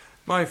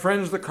 My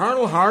friends, the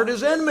carnal heart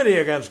is enmity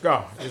against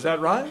God. Is that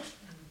right?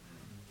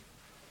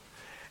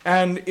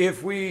 And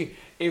if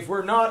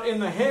we're not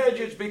in the hedge,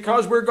 it's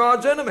because we're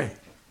God's enemy.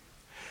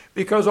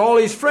 Because all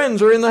his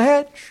friends are in the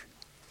hedge.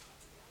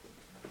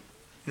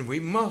 And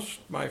we must,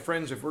 my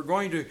friends, if we're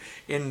going to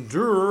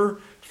endure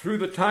through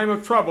the time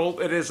of trouble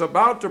that is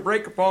about to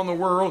break upon the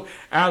world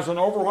as an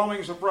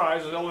overwhelming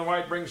surprise, as Ellen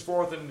White brings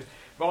forth in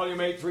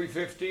Volume 8,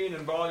 315,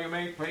 and Volume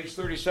 8, page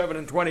 37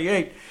 and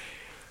 28,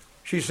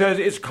 she says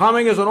it's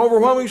coming as an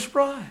overwhelming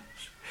surprise.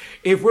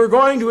 If we're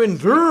going to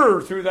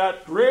endure through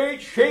that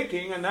great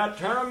shaking and that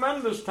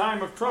tremendous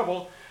time of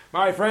trouble,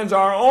 my friends,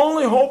 our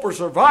only hope for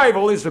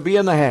survival is to be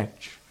in the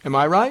hedge. Am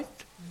I right?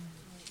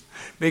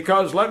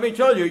 Because let me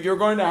tell you, you're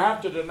going to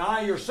have to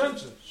deny your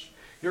senses.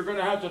 You're going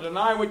to have to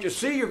deny what you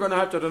see. You're going to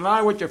have to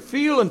deny what you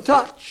feel and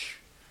touch.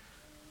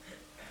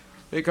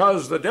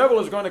 Because the devil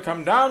is going to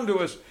come down to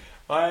us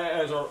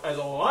as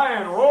a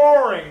lion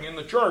roaring in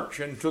the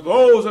church. And to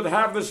those that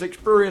have this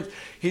experience,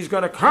 he's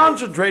going to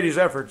concentrate his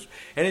efforts.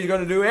 And he's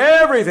going to do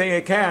everything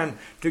he can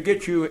to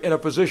get you in a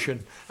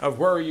position of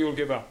where you'll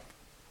give up.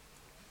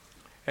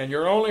 And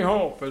your only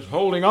hope is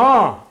holding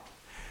on,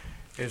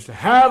 is to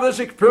have this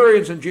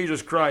experience in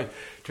Jesus Christ,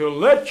 to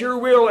let your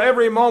will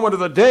every moment of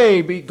the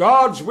day be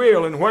God's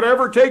will, and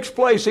whatever takes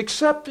place,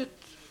 accept it.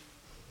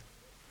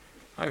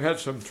 I've had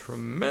some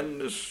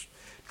tremendous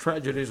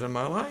tragedies in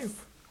my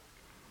life.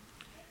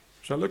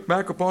 So I look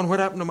back upon what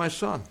happened to my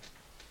son.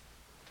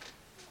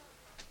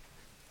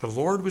 The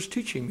Lord was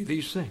teaching me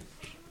these things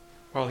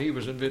while he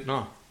was in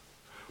Vietnam.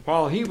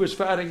 While he was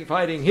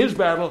fighting his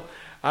battle,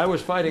 I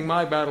was fighting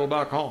my battle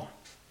back home.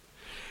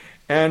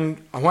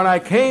 And when I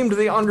came to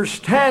the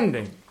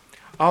understanding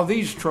of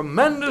these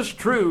tremendous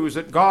truths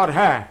that God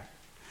had,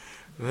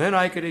 then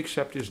I could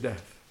accept his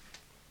death.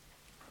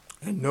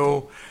 And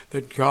know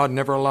that God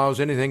never allows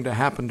anything to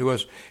happen to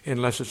us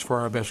unless it's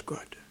for our best good.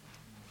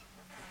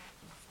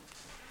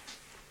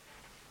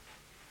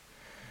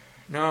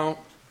 Now,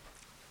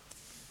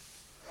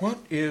 what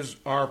is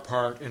our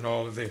part in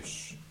all of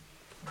this?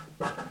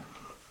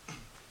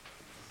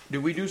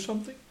 Do we do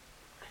something?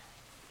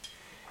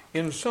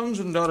 In Sons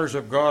and Daughters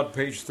of God,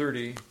 page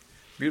 30,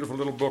 beautiful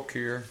little book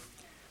here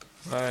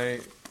by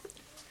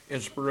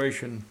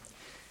inspiration,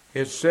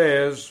 it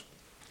says,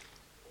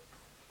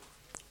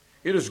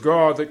 "It is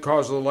God that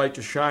causes the light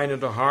to shine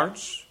into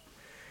hearts.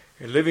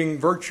 A living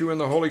virtue in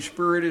the Holy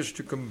Spirit is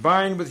to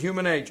combine with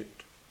human agent.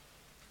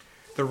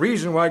 The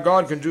reason why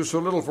God can do so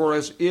little for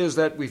us is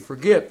that we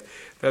forget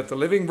that the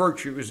living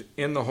virtue is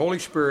in the Holy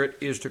Spirit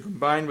is to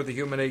combine with the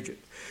human agent.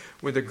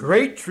 With the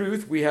great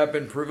truth we have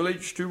been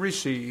privileged to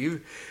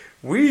receive,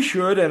 we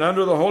should, and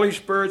under the Holy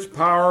Spirit's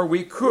power,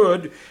 we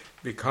could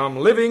become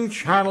living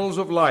channels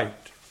of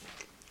light.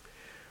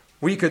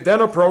 We could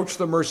then approach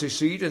the mercy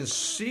seat and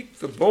seek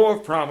the bow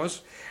of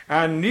promise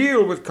and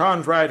kneel with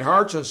contrite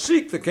hearts and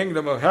seek the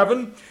kingdom of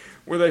heaven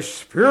with a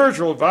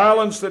spiritual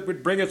violence that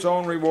would bring its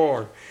own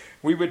reward.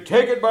 We would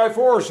take it by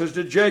force, as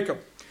did Jacob.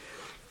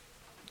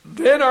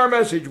 Then our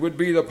message would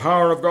be the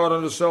power of God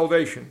unto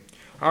salvation.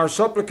 Our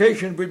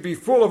supplication would be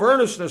full of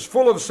earnestness,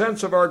 full of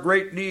sense of our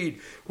great need.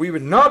 We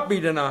would not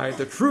be denied.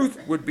 The truth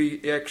would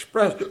be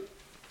expressed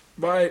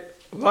by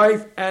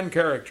life and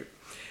character,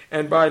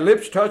 and by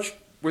lips touched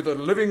with a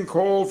living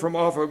coal from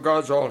off of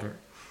God's altar.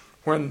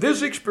 When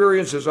this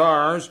experience is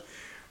ours,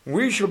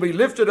 we shall be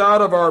lifted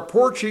out of our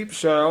poor cheap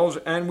selves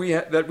and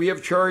that we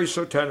have cherished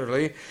so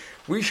tenderly.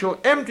 We shall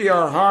empty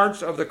our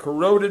hearts of the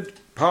corroded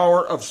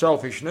power of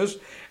selfishness,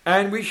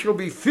 and we shall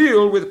be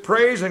filled with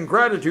praise and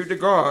gratitude to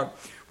God.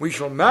 We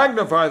shall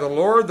magnify the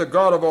Lord, the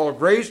God of all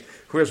grace,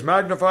 who has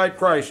magnified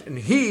Christ, and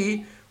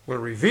he will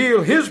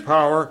reveal his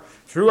power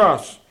through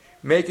us,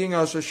 making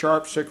us a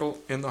sharp sickle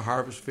in the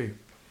harvest field."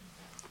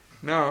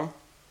 Now,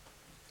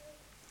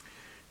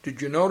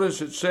 did you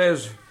notice it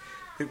says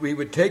that we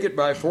would take it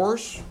by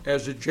force,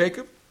 as did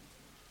Jacob?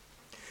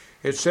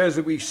 It says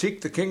that we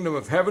seek the kingdom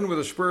of heaven with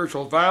a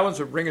spiritual violence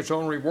and bring its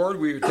own reward.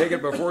 We would take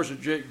it by force, as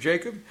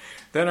Jacob.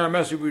 Then our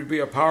message would be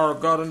a power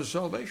of God unto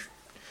salvation.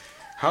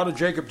 How did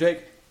Jacob take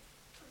it?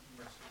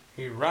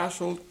 He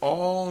wrestled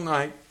all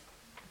night.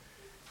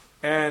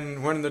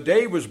 And when the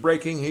day was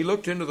breaking, he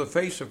looked into the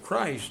face of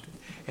Christ,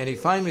 and he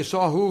finally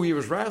saw who he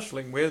was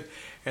wrestling with.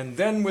 And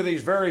then with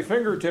his very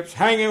fingertips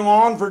hanging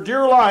on for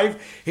dear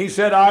life, he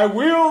said, "I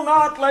will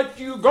not let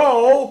you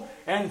go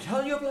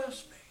until you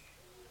bless me."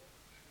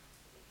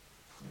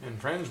 And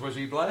friends, was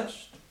he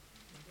blessed?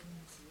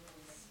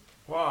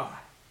 Why?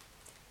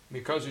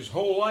 Because his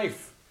whole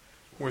life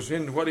was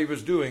in what he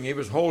was doing. He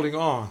was holding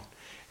on,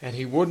 and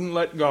he wouldn't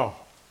let go.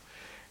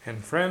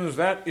 And friends,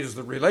 that is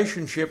the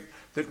relationship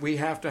that we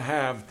have to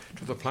have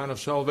to the plan of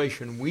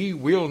salvation. We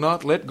will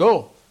not let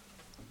go.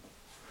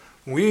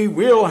 We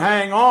will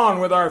hang on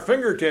with our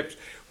fingertips.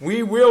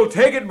 We will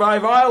take it by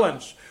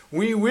violence.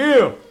 We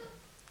will.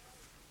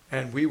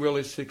 And we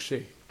will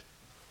succeed.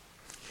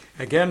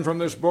 Again from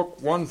this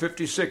book,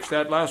 156,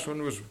 that last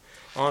one was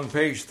on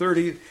page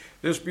 30,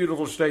 this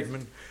beautiful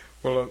statement,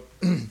 will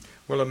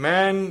a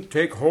man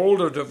take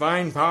hold of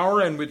divine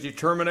power and with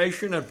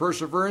determination and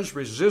perseverance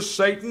resist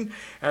Satan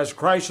as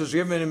Christ has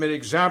given him an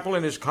example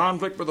in his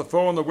conflict with the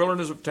foe in the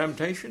wilderness of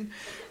temptation?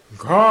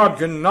 God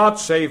cannot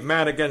save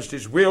man against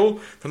his will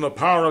from the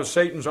power of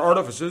Satan's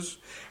artifices.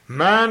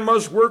 Man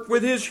must work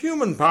with his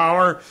human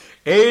power,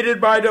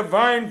 aided by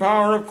divine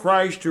power of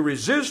Christ, to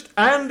resist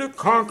and to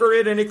conquer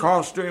at any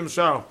cost to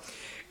himself.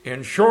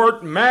 In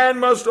short, man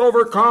must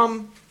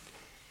overcome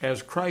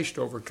as Christ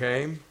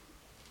overcame,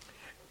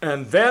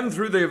 and then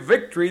through the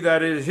victory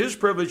that it is his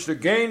privilege to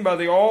gain by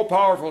the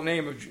all-powerful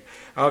name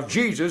of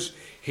Jesus,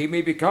 he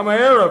may become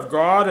heir of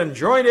God and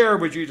joint heir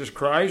with Jesus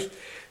Christ.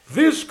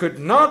 This could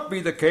not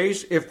be the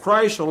case if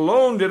Christ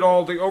alone did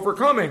all the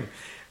overcoming.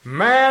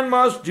 Man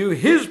must do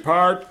his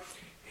part.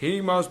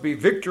 He must be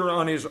victor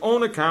on his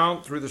own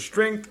account through the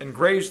strength and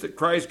grace that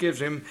Christ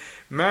gives him.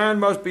 Man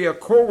must be a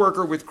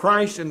co-worker with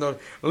Christ in the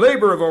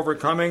labor of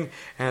overcoming,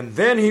 and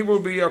then he will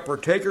be a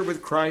partaker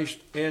with Christ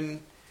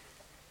in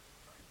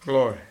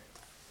glory.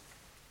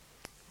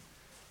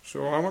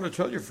 So I want to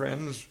tell you,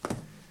 friends,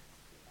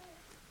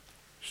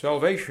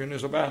 salvation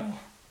is a battle.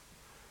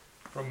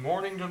 From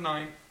morning to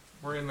night,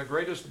 we're in the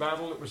greatest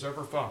battle that was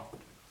ever fought.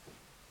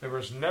 There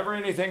was never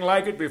anything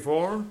like it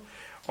before.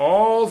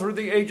 All through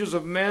the ages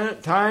of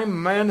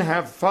time, men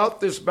have fought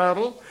this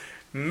battle.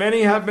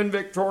 Many have been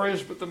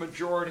victorious, but the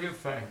majority have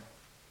failed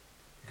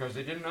because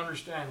they didn't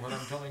understand what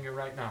I'm telling you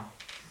right now.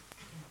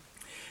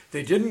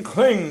 They didn't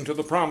cling to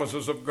the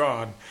promises of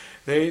God.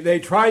 They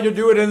tried to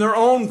do it in their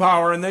own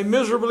power, and they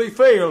miserably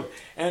failed.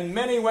 And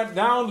many went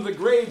down to the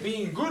grave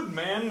being good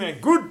men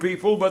and good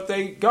people, but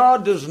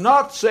God does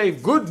not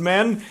save good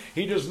men.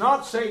 He does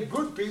not save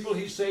good people.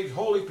 He saves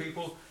holy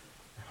people,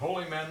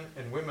 holy men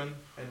and women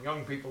and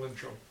young people and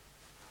children.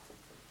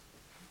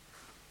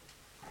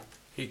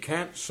 He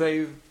can't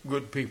save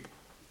good people.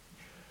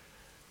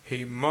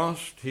 He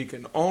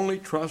can only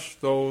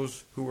trust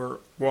those who are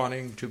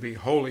wanting to be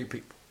holy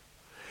people.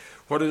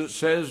 What does it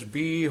says?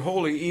 Be ye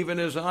holy, even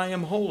as I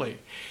am holy.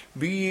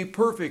 Be ye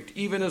perfect,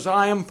 even as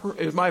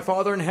as my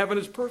Father in heaven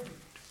is perfect.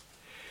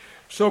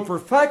 So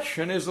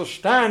perfection is the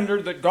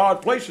standard that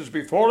God places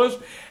before us,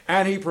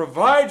 and He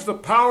provides the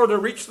power to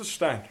reach the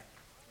standard.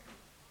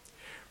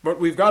 But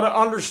we've got to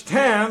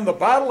understand the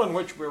battle in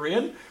which we're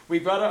in.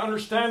 We've got to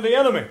understand the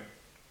enemy.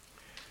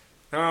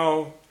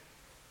 Now,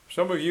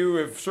 some of you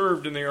have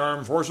served in the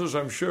armed forces,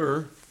 I'm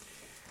sure,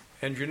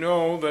 and you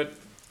know that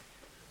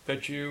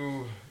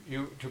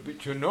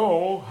to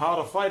know how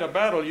to fight a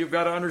battle, you've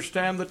got to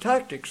understand the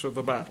tactics of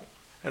the battle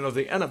and of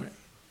the enemy.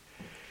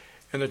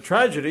 And the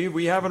tragedy,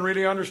 we haven't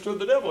really understood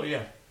the devil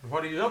yet, and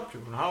what he's up to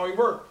and how he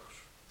works.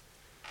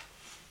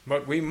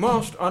 But we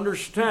must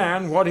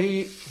understand what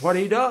he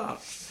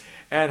does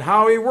and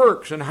how he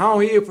works and how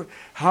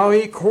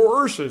he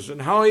coerces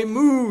and how he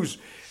moves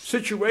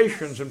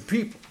situations and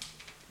people.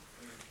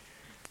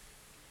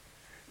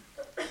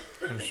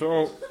 And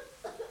so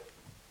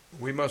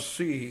we must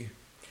see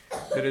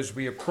that as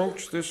we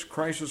approach this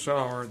crisis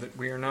hour that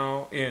we are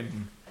now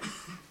in,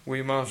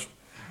 we must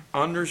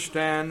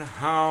understand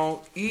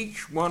how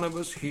each one of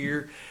us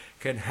here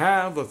can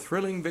have the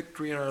thrilling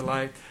victory in our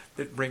life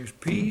that brings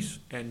peace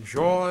and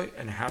joy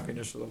and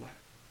happiness to the life.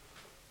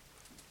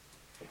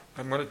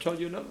 I'm going to tell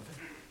you another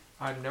thing.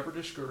 I'm never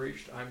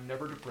discouraged. I'm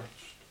never depressed.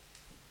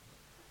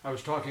 I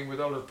was talking with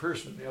Elder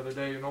Pearson the other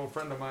day, an old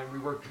friend of mine. We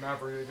worked in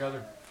Africa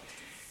together.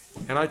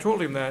 And I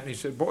told him that, and he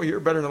said, "Boy, you're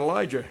better than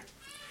Elijah."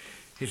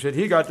 He said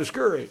he got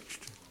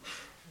discouraged.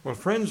 Well,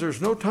 friends,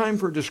 there's no time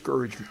for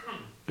discouragement.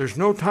 There's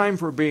no time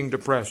for being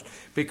depressed,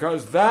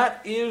 because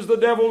that is the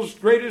devil's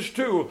greatest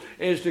tool,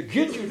 is to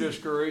get you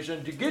discouraged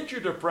and to get you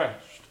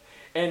depressed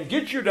and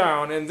get you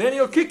down, and then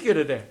he'll kick you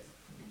to death.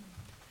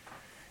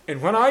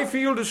 And when I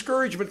feel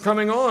discouragement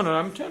coming on, and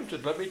I'm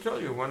tempted, let me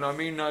tell you,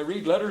 I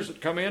read letters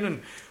that come in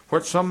and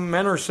what some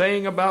men are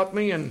saying about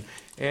me and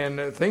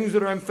things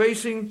that I'm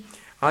facing,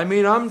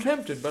 I'm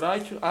tempted, but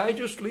I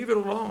just leave it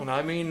alone.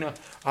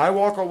 I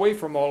walk away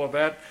from all of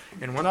that,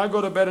 and when I go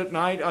to bed at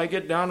night, I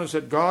get down and say,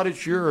 "God,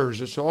 it's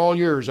yours. It's all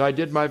yours. I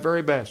did my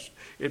very best.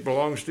 It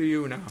belongs to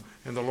you now,"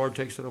 and the Lord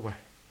takes it away.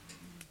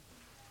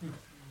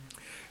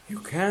 You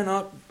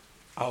cannot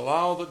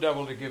allow the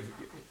devil to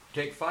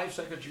take 5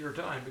 seconds of your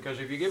time, because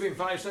if you give him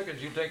 5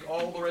 seconds, you take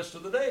all the rest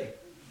of the day.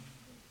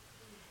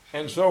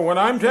 And so when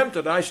I'm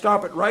tempted, I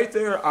stop it right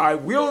there. I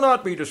will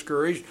not be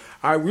discouraged.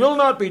 I will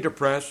not be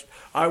depressed.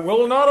 I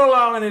will not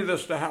allow any of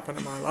this to happen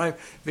in my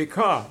life,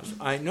 because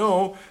I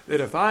know that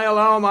if I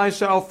allow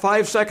myself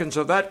 5 seconds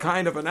of that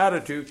kind of an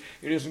attitude,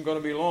 it isn't going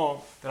to be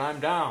long that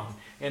I'm down.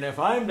 And if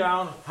I'm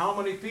down, how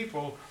many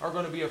people are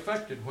going to be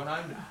affected when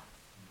I'm down?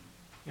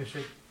 You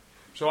see?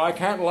 So I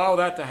can't allow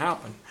that to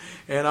happen.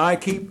 And I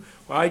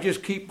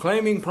just keep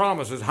claiming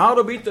promises. How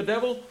to beat the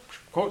devil?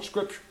 Quote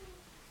Scripture.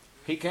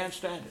 He can't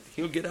stand it.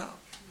 He'll get out.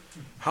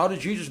 How did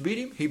Jesus beat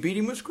him? He beat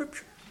him with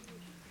Scripture.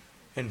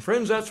 And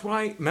friends, that's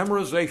why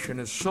memorization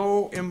is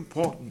so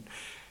important.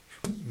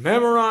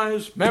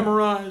 Memorize,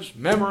 memorize,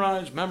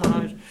 memorize,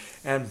 memorize,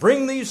 and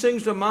bring these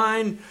things to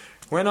mind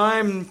when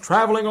I'm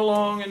traveling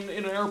along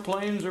in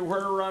airplanes or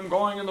wherever I'm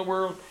going in the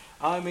world.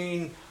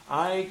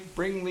 I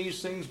bring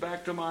these things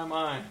back to my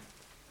mind.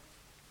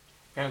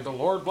 And the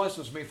Lord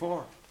blesses me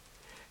for it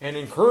and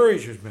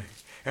encourages me.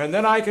 And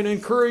then I can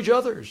encourage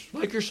others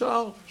like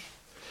yourselves.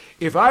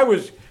 If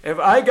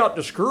I got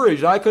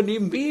discouraged, I couldn't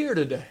even be here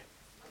today.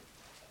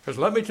 Because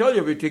let me tell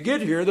you, to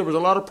get here, there was a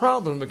lot of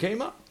problems that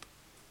came up.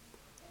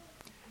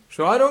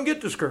 So I don't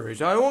get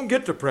discouraged. I won't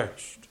get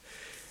depressed.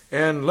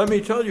 And let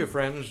me tell you,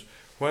 friends,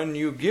 when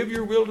you give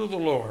your will to the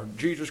Lord,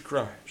 Jesus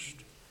Christ,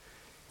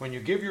 when you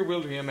give your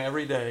will to Him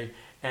every day,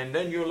 and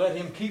then you let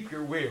Him keep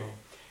your will,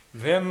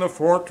 then the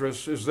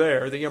fortress is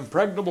there. The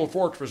impregnable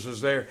fortress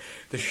is there.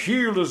 The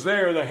shield is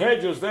there. The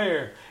hedge is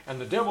there. And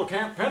the devil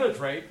can't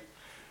penetrate.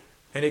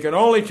 And he can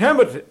only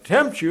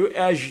tempt you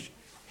as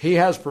he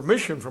has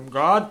permission from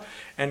God.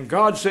 And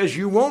God says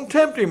you won't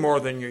tempt him more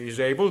than he's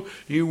able.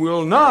 You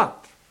will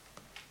not.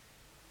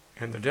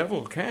 And the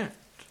devil can't.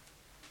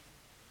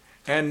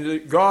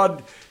 And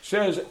God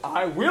says,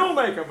 I will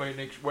make a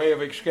way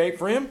of escape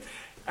for him,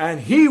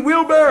 and he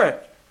will bear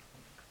it.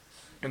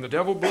 And the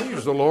devil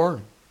believes the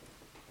Lord.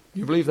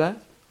 You believe that?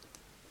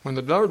 When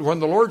the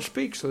Lord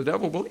speaks, the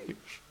devil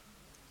believes.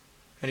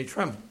 And he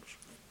trembles.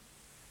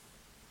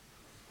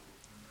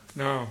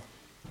 Now,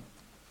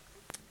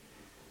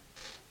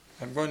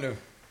 I'm going to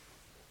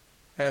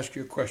ask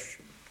you a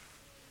question.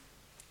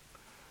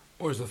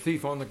 Was the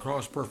thief on the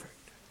cross perfect?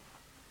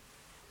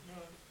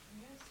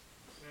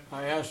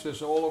 I ask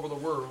this all over the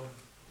world,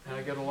 and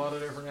I get a lot of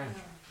different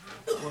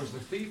answers. Was the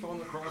thief on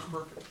the cross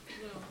perfect?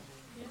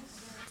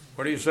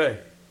 What do you say?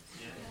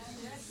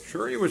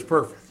 Sure, he was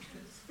perfect.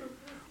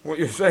 Well,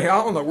 you say,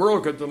 how in the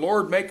world could the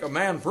Lord make a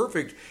man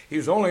perfect? He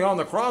was only on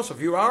the cross a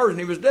few hours and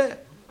he was dead.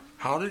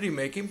 How did he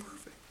make him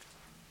perfect?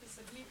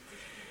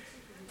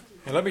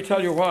 And let me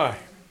tell you why.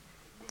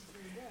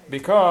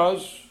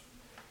 Because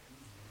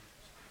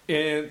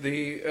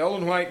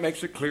Ellen White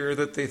makes it clear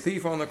that the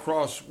thief on the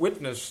cross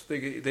witnessed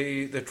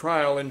the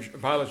trial in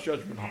Pilate's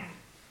judgment hall.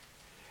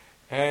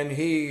 And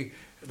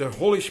the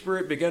Holy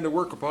Spirit began to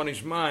work upon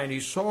his mind. He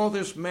saw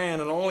this man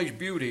in all his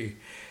beauty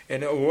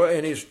and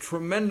his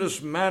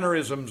tremendous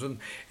mannerisms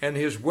and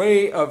his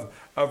way of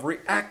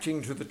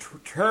reacting to the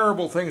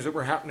terrible things that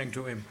were happening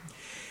to him.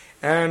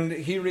 And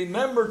he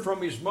remembered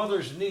from his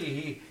mother's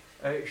knee,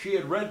 she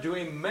had read to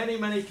him many,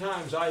 many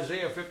times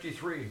Isaiah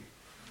 53.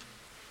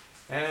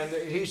 And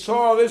he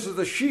saw this as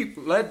the sheep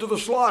led to the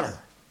slaughter.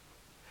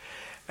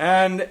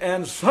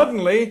 And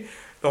suddenly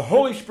the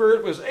Holy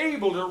Spirit was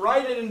able to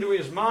write it into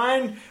his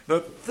mind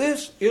that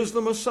this is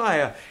the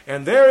Messiah.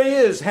 And there he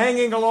is,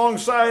 hanging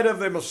alongside of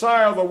the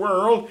Messiah of the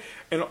world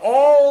in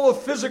all the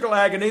physical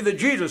agony that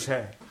Jesus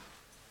had.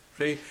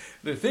 See,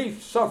 the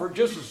thief suffered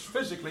just as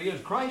physically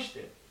as Christ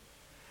did.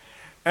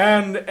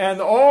 And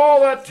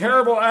all that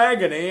terrible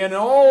agony, and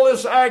all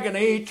this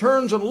agony, he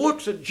turns and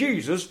looks at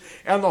Jesus,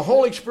 and the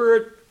Holy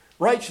Spirit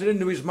writes it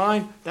into his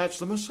mind, that's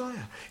the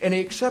Messiah. And he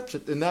accepts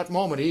it in that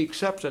moment. He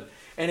accepts it.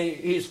 And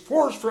he's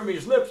forced from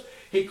his lips.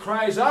 He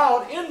cries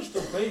out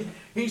instantly.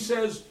 He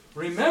says,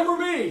 remember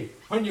me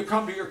when you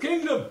come to your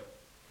kingdom.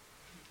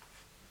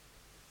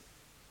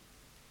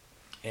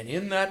 And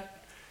in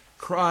that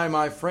cry,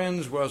 my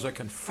friends, was a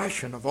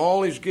confession of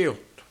all his guilt.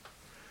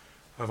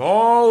 Of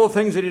all the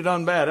things that he'd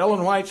done bad.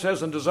 Ellen White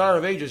says in Desire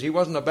of Ages, he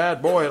wasn't a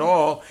bad boy at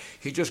all.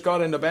 He just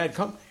got into bad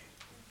company.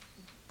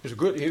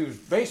 He was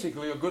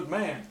basically a good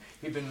man.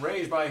 He'd been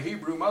raised by a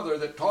Hebrew mother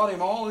that taught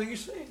him all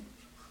these things.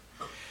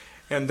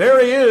 And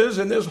there he is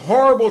in this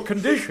horrible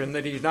condition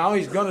that he's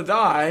going to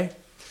die.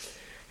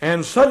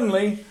 And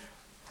suddenly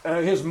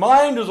his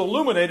mind is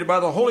illuminated by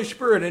the Holy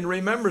Spirit and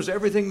remembers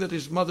everything that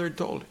his mother had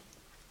told him.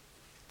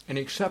 And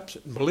he accepts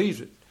it and believes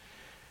it.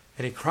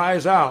 And he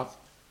cries out,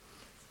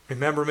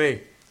 remember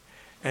me.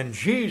 And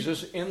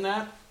Jesus, in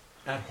that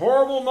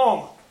horrible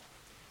moment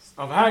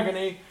of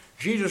agony,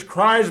 Jesus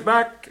calls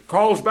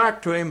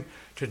back to him,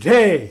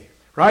 today,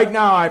 right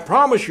now, I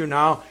promise you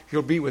now,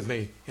 you'll be with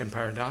me in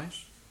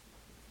paradise.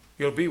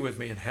 You'll be with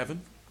me in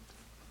heaven.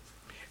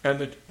 And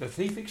the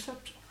thief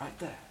accepts it right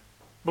there.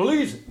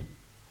 Believes it.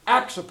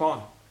 Acts upon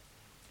it.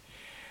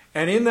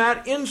 And in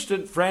that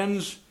instant,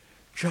 friends,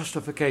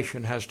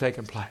 justification has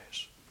taken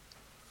place.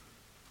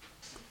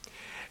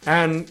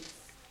 And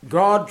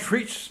God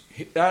treats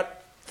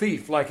that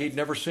thief like he'd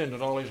never sinned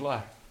in all his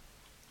life.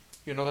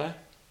 You know that?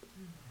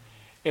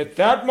 At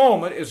that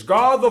moment, as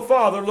God the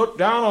Father looked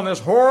down on this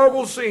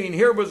horrible scene,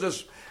 here was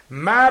this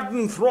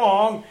maddened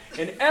throng,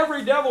 and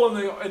every devil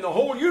in the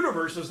whole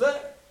universe is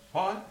there.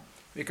 Why?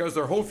 Because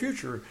their whole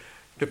future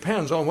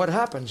depends on what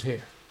happens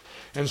here.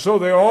 And so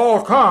they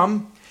all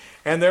come,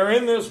 and they're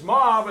in this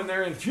mob, and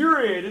they're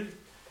infuriated,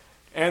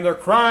 and they're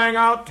crying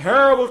out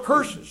terrible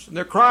curses, and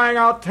they're crying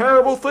out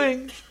terrible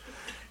things.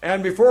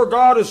 And before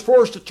God is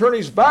forced to turn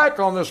his back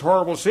on this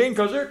horrible scene,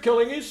 because they're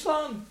killing his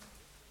son.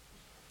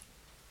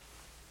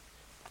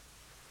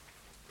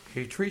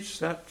 He treats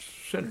that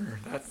sinner,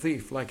 that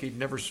thief, like he'd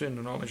never sinned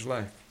in all his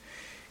life.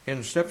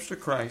 In Steps to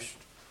Christ,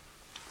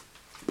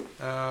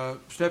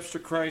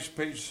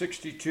 page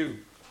 62.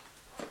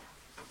 What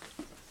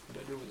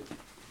did I do with it?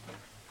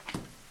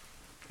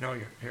 No,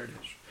 here it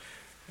is.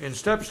 In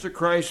Steps to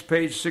Christ,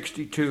 page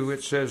 62,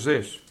 it says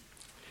this.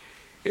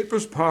 It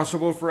was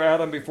possible for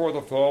Adam before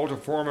the fall to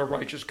form a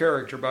righteous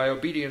character by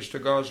obedience to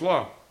God's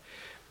law.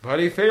 But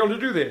he failed to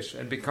do this,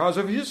 and because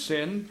of his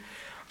sin,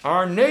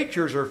 our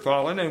natures are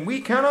fallen, and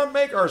we cannot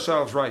make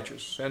ourselves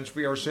righteous. Since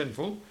we are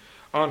sinful,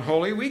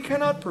 unholy, we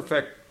cannot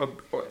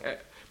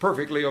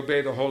perfectly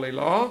obey the holy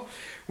law.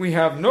 We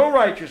have no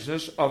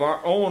righteousness of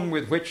our own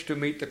with which to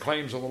meet the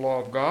claims of the law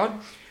of God,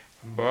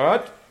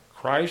 but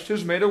Christ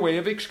has made a way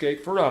of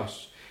escape for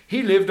us.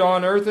 He lived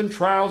on earth in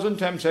trials and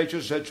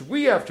temptations such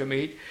we have to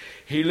meet.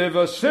 He lived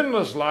a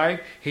sinless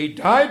life. He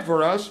died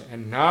for us,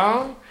 and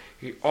now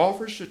he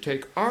offers to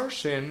take our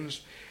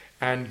sins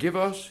and give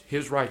us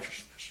his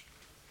righteousness.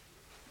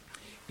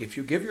 If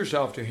you give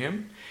yourself to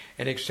him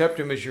and accept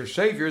him as your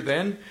Savior,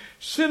 then,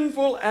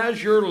 sinful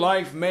as your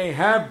life may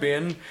have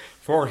been,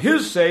 for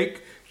his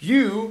sake,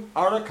 you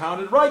are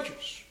accounted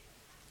righteous.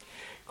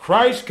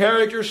 Christ's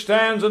character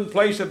stands in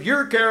place of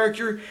your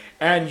character,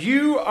 and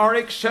you are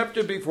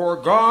accepted before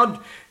God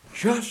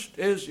just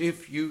as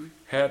if you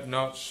had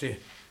not sinned.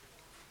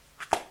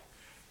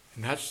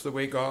 And that's the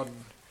way God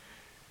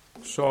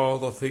saw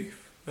the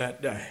thief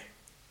that day.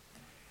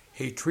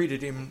 He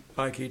treated him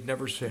like he'd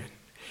never sinned.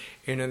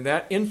 And in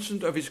that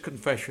instant of his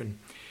confession,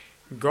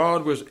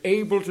 God was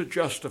able to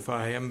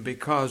justify him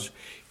because,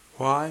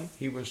 why?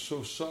 He was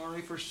so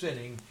sorry for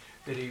sinning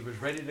that he was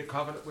ready to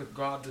covenant with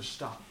God to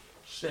stop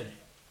sinning.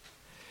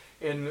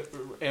 In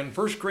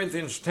 1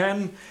 Corinthians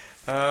 10,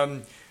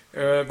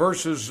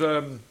 verses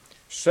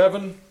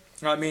 7,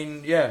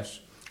 1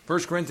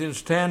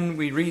 Corinthians 10,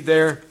 we read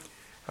there,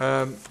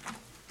 2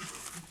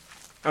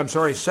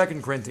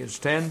 Corinthians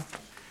 10.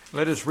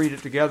 Let us read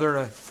it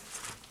together.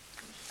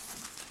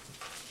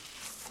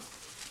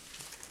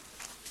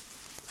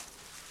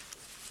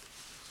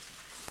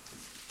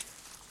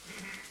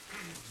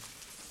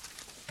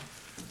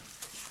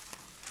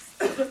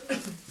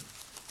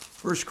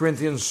 First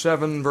Corinthians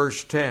 7,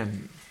 verse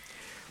 10.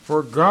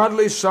 For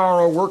godly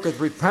sorrow worketh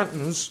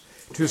repentance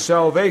to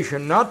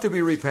salvation, not to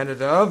be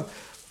repented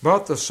of,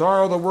 but the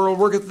sorrow of the world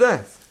worketh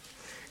death.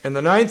 In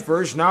the 9th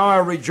verse, now I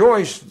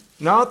rejoice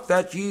not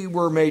that ye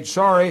were made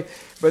sorry,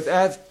 but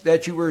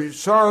that you were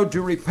sorrowed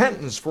to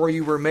repentance, for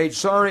you were made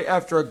sorry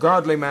after a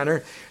godly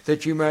manner,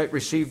 that you might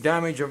receive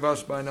damage of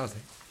us by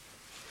nothing.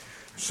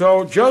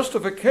 So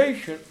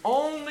justification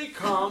only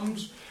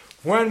comes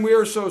when we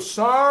are so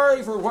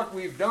sorry for what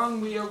we've done,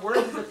 we are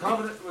ready to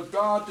covenant with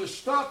God to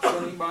stop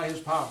sinning by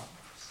his power.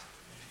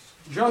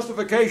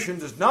 Justification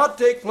does not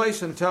take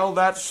place until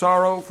that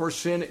sorrow for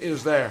sin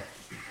is there.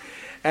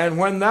 And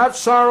when that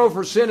sorrow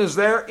for sin is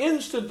there,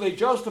 instantly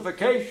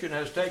justification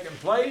has taken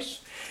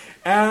place.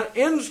 And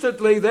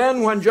instantly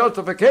then, when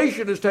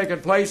justification has taken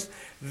place,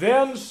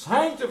 then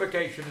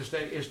sanctification is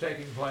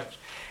taking place.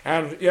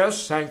 And yes,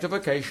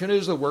 sanctification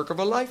is the work of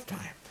a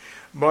lifetime.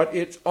 But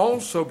it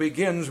also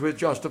begins with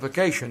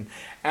justification.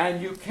 And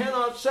you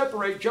cannot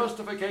separate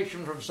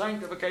justification from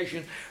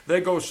sanctification. They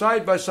go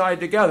side by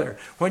side together.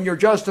 When you're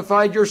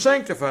justified, you're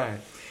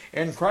sanctified.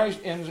 In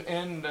Christ,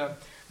 in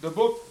the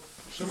book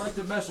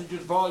Selected Messages,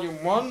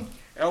 Volume 1,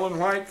 Ellen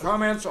White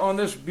comments on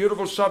this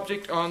beautiful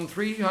subject on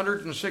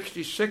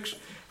 366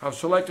 of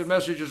Selected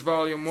Messages,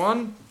 Volume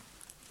 1.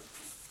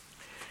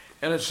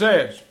 And it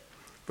says,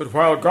 but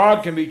while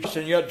God can be just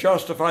and yet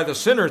justify the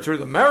sinner through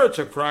the merits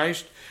of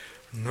Christ,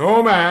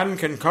 no man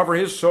can cover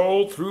his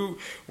soul through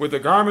with the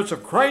garments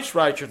of Christ's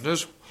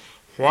righteousness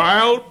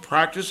while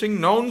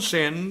practicing known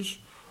sins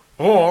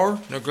or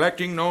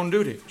neglecting known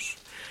duties.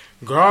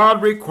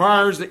 God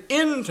requires the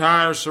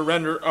entire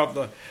surrender of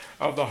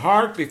the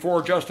heart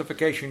before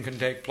justification can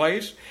take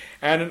place,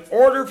 and in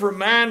order for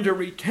man to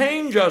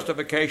retain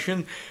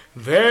justification,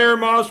 there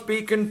must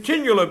be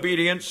continual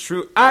obedience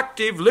through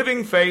active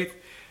living faith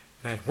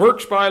that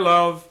works by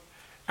love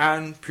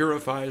and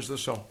purifies the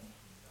soul.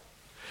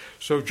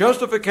 So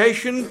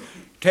justification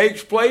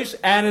takes place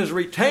and is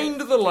retained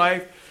to the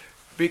life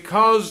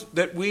because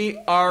that we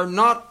are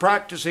not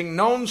practicing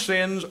known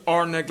sins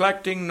or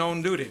neglecting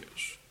known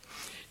duties.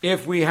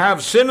 If we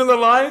have sin in the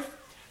life,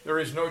 there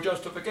is no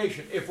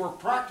justification. If we're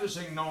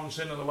practicing known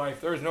sin in the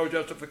life, there is no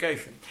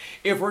justification.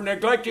 If we're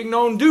neglecting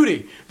known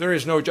duty, there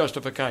is no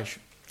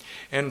justification.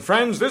 And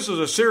friends, this is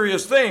a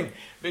serious thing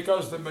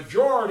because the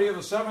majority of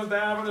the Seventh-day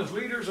Adventist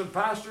leaders and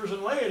pastors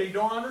and laity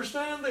don't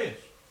understand this.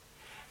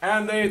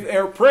 And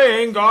they're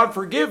praying, God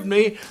forgive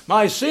me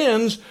my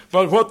sins,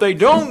 but what they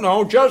don't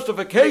know,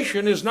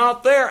 justification is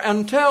not there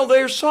until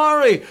they're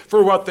sorry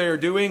for what they're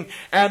doing,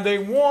 and they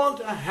want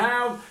to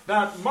have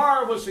that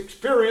marvelous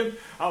experience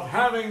of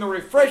having the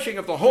refreshing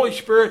of the Holy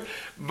Spirit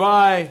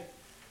by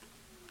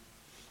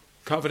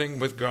covenanting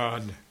with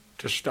God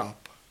to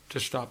stop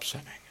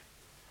sinning.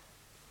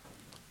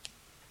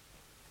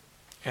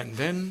 And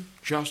then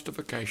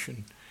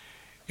justification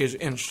is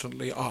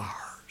instantly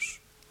ours.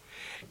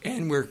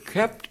 And we're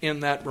kept in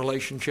that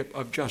relationship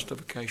of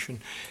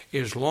justification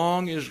as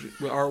long as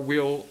our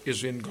will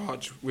is in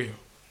God's will.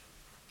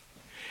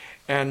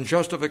 And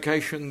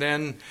justification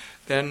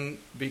then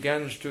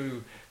begins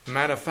to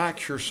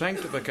manufacture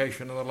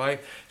sanctification in the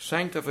life.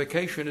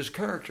 Sanctification is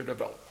character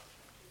development.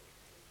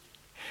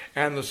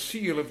 And the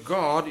seal of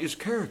God is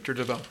character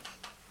development.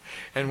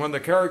 And when the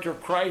character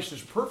of Christ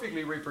is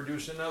perfectly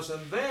reproduced in us,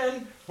 and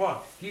then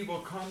what? He will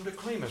come to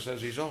claim us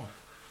as his own.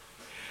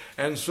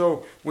 And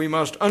so we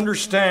must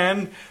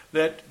understand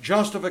that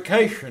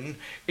justification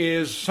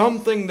is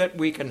something that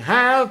we can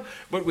have,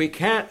 but we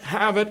can't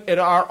have it at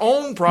our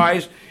own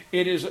price.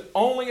 It is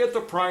only at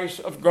the price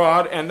of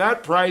God, and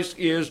that price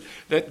is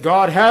that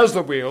God has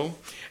the will,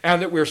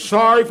 and that we're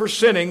sorry for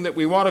sinning, that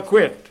we want to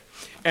quit.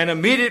 And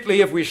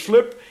immediately if we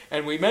slip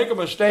and we make a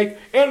mistake,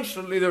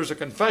 instantly there's a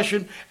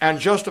confession, and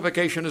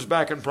justification is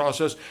back in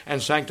process,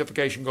 and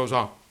sanctification goes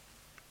on.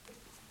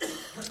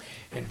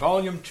 In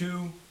Volume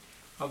 2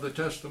 of the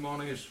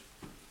Testimonies,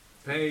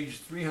 page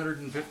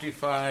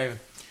 355,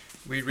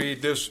 we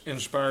read this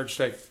inspired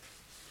statement.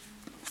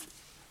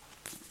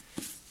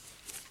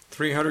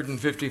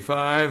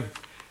 355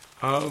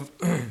 of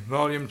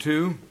Volume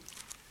 2.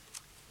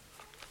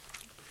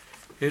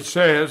 It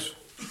says,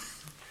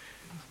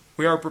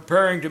 "We are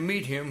preparing to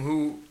meet him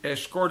who,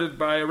 escorted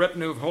by a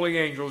retinue of holy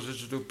angels,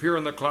 is to appear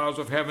in the clouds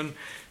of heaven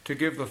to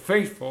give the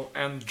faithful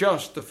and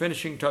just the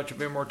finishing touch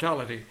of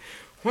immortality.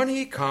 When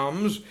he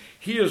comes,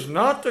 he is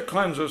not to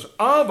cleanse us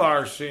of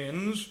our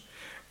sins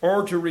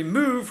or to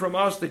remove from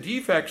us the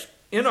defects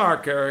in our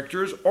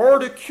characters or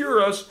to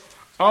cure us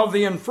of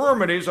the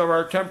infirmities of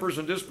our tempers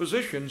and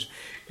dispositions.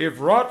 If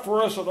wrought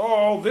for us at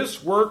all,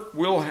 this work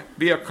will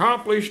be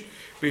accomplished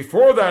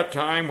before that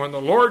time. When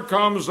the Lord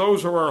comes,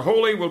 those who are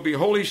holy will be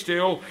holy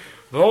still.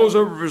 Those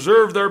who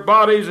preserve their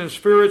bodies and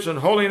spirits in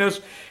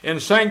holiness, in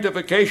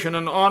sanctification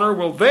and honor,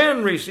 will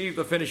then receive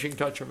the finishing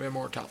touch of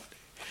immortality."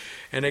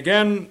 And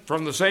again,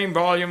 from the same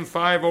volume,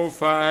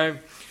 505,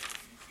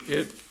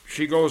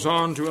 she goes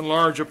on to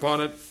enlarge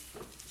upon it.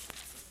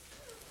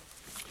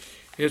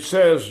 It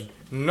says,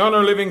 "None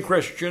are living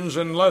Christians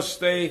unless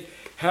they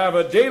have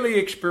a daily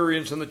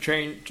experience in the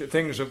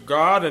things of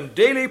God and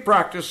daily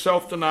practice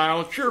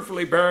self-denial,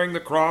 cheerfully bearing the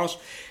cross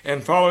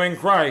and following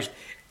Christ.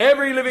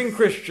 Every living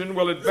Christian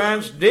will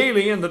advance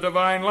daily in the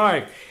divine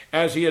life.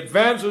 As he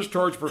advances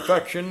towards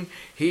perfection,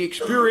 he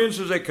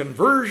experiences a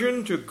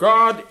conversion to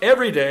God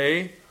every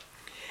day,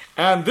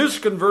 and this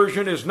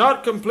conversion is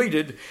not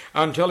completed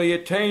until he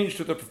attains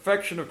to the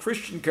perfection of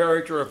Christian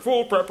character, a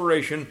full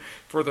preparation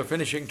for the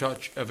finishing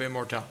touch of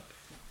immortality."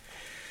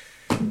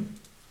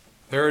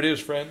 There it is,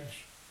 friends.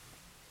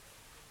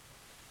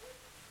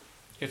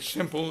 It's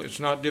simple, it's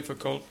not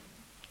difficult.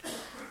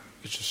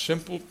 It's a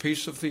simple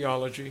piece of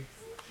theology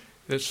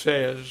that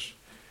says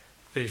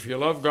that if you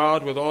love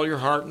God with all your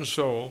heart and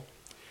soul,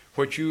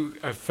 what you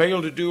have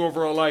failed to do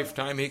over a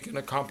lifetime, he can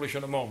accomplish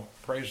in a moment.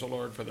 Praise the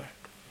Lord for that.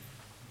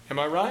 Am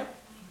I right?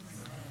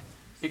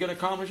 He can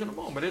accomplish in a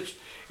moment.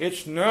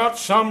 It's not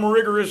some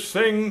rigorous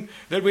thing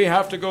that we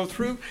have to go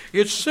through.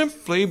 It's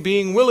simply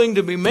being willing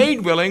to be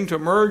made willing to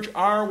merge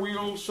our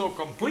will so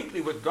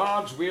completely with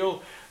God's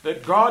will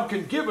that God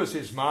can give us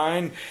his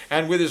mind,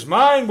 and with his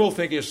mind we'll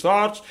think his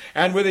thoughts,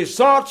 and with his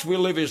thoughts we'll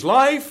live his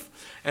life,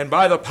 and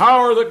by the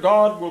power that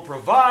God will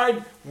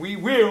provide, we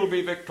will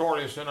be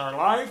victorious in our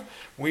life.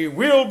 We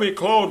will be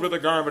clothed with the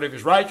garment of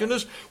his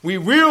righteousness. We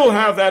will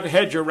have that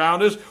hedge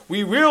around us.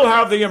 We will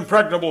have the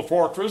impregnable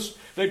fortress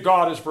that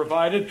God has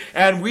provided,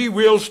 and we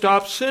will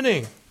stop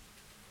sinning.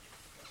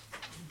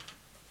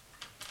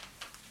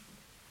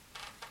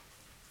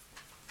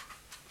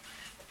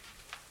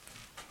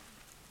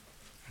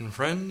 And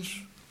friends,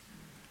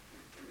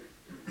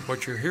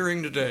 what you're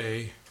hearing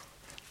today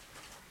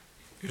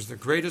is the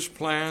greatest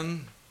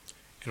plan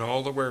in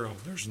all the world.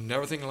 There's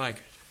nothing like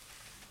it.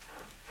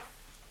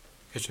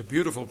 It's a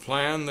beautiful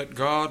plan that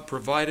God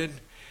provided.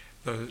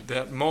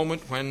 That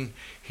moment when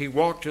he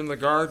walked in the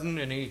garden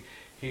and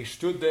he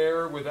stood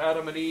there with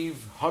Adam and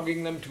Eve,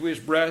 hugging them to his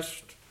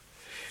breast,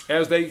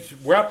 as they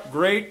wept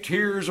great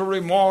tears of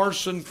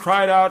remorse and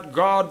cried out,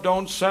 "God,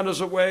 don't send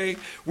us away.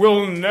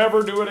 We'll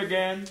never do it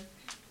again."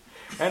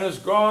 And as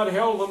God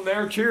held them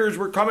there, tears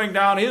were coming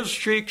down his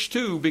cheeks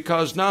too,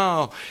 because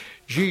now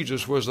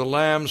Jesus was the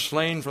Lamb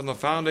slain from the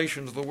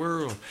foundations of the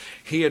world.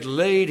 He had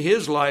laid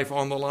his life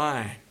on the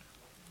line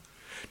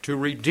to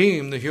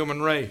redeem the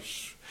human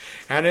race.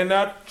 And in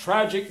that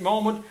tragic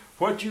moment,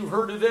 what you've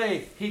heard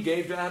today, he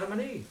gave to Adam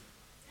and Eve.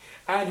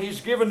 And he's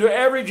given to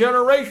every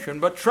generation,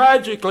 but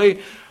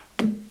tragically,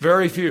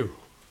 very few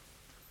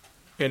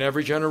in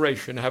every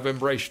generation have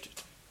embraced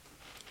it.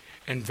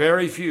 And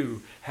very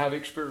few have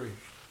experienced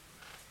it.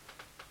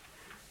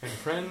 And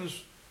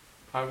friends,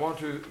 I want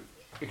to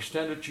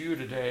extend it to you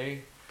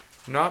today,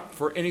 not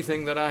for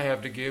anything that I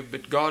have to give,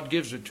 but God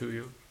gives it to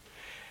you.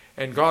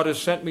 And God has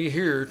sent me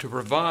here to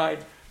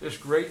provide this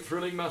great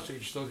thrilling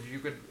message so that you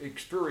can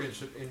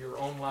experience it in your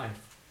own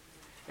life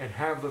and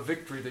have the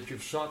victory that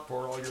you've sought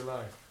for all your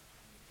life.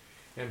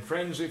 And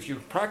friends, if you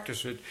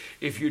practice it,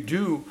 if you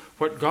do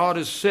what God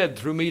has said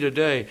through me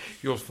today,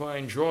 you'll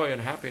find joy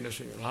and happiness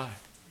in your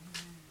life.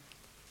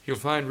 You'll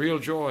find real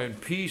joy and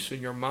peace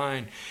in your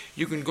mind.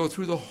 You can go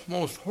through the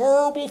most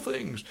horrible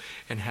things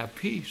and have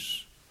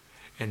peace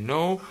and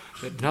know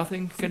that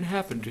nothing can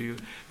happen to you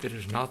that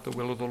is not the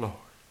will of the Lord.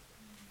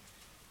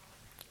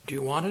 Do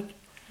you want it?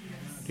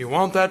 Yes. Do you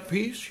want that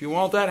peace? You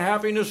want that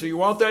happiness? Do you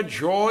want that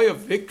joy of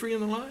victory in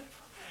the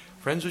life?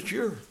 Friends, it's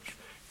yours.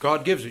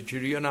 God gives it to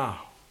you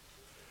now.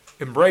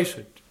 Embrace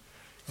it.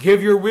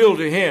 Give your will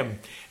to Him,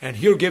 and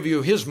He'll give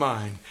you His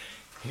mind.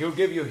 He'll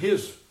give you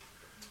His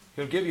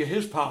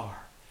power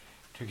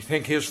to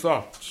think His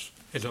thoughts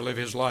and to live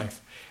His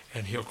life.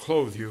 And He'll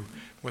clothe you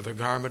with the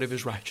garment of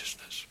His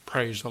righteousness.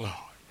 Praise the Lord.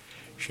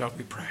 Shall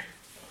we pray?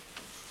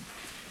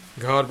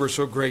 God, we're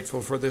so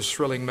grateful for this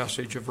thrilling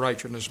message of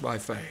righteousness by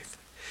faith.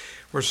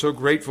 We're so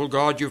grateful,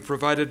 God, you've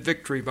provided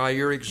victory by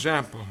your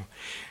example,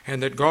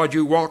 and that, God,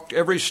 you walked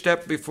every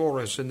step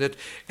before us, and that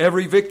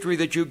every victory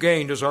that you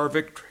gained is our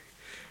victory.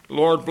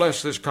 Lord,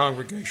 bless this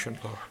congregation,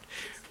 Lord.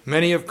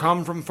 Many have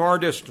come from far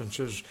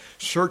distances,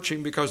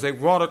 searching because they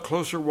want a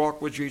closer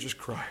walk with Jesus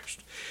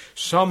Christ.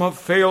 Some have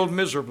failed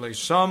miserably.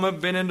 Some have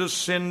been into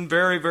sin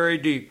very, very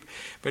deep.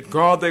 But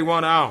God, they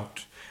want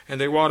out, and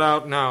they want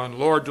out now. And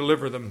Lord,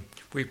 deliver them,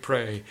 we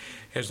pray.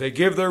 As they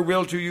give their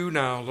will to you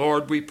now,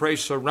 Lord, we pray,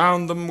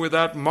 surround them with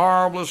that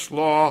marvelous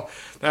law,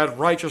 that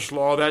righteous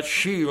law, that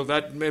shield,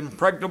 that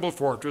impregnable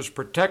fortress.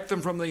 Protect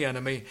them from the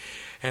enemy.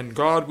 And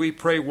God, we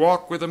pray,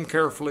 walk with them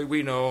carefully,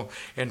 we know,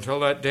 until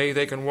that day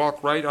they can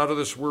walk right out of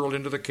this world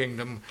into the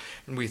kingdom.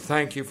 And we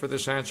thank you for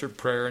this answered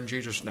prayer in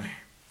Jesus' name.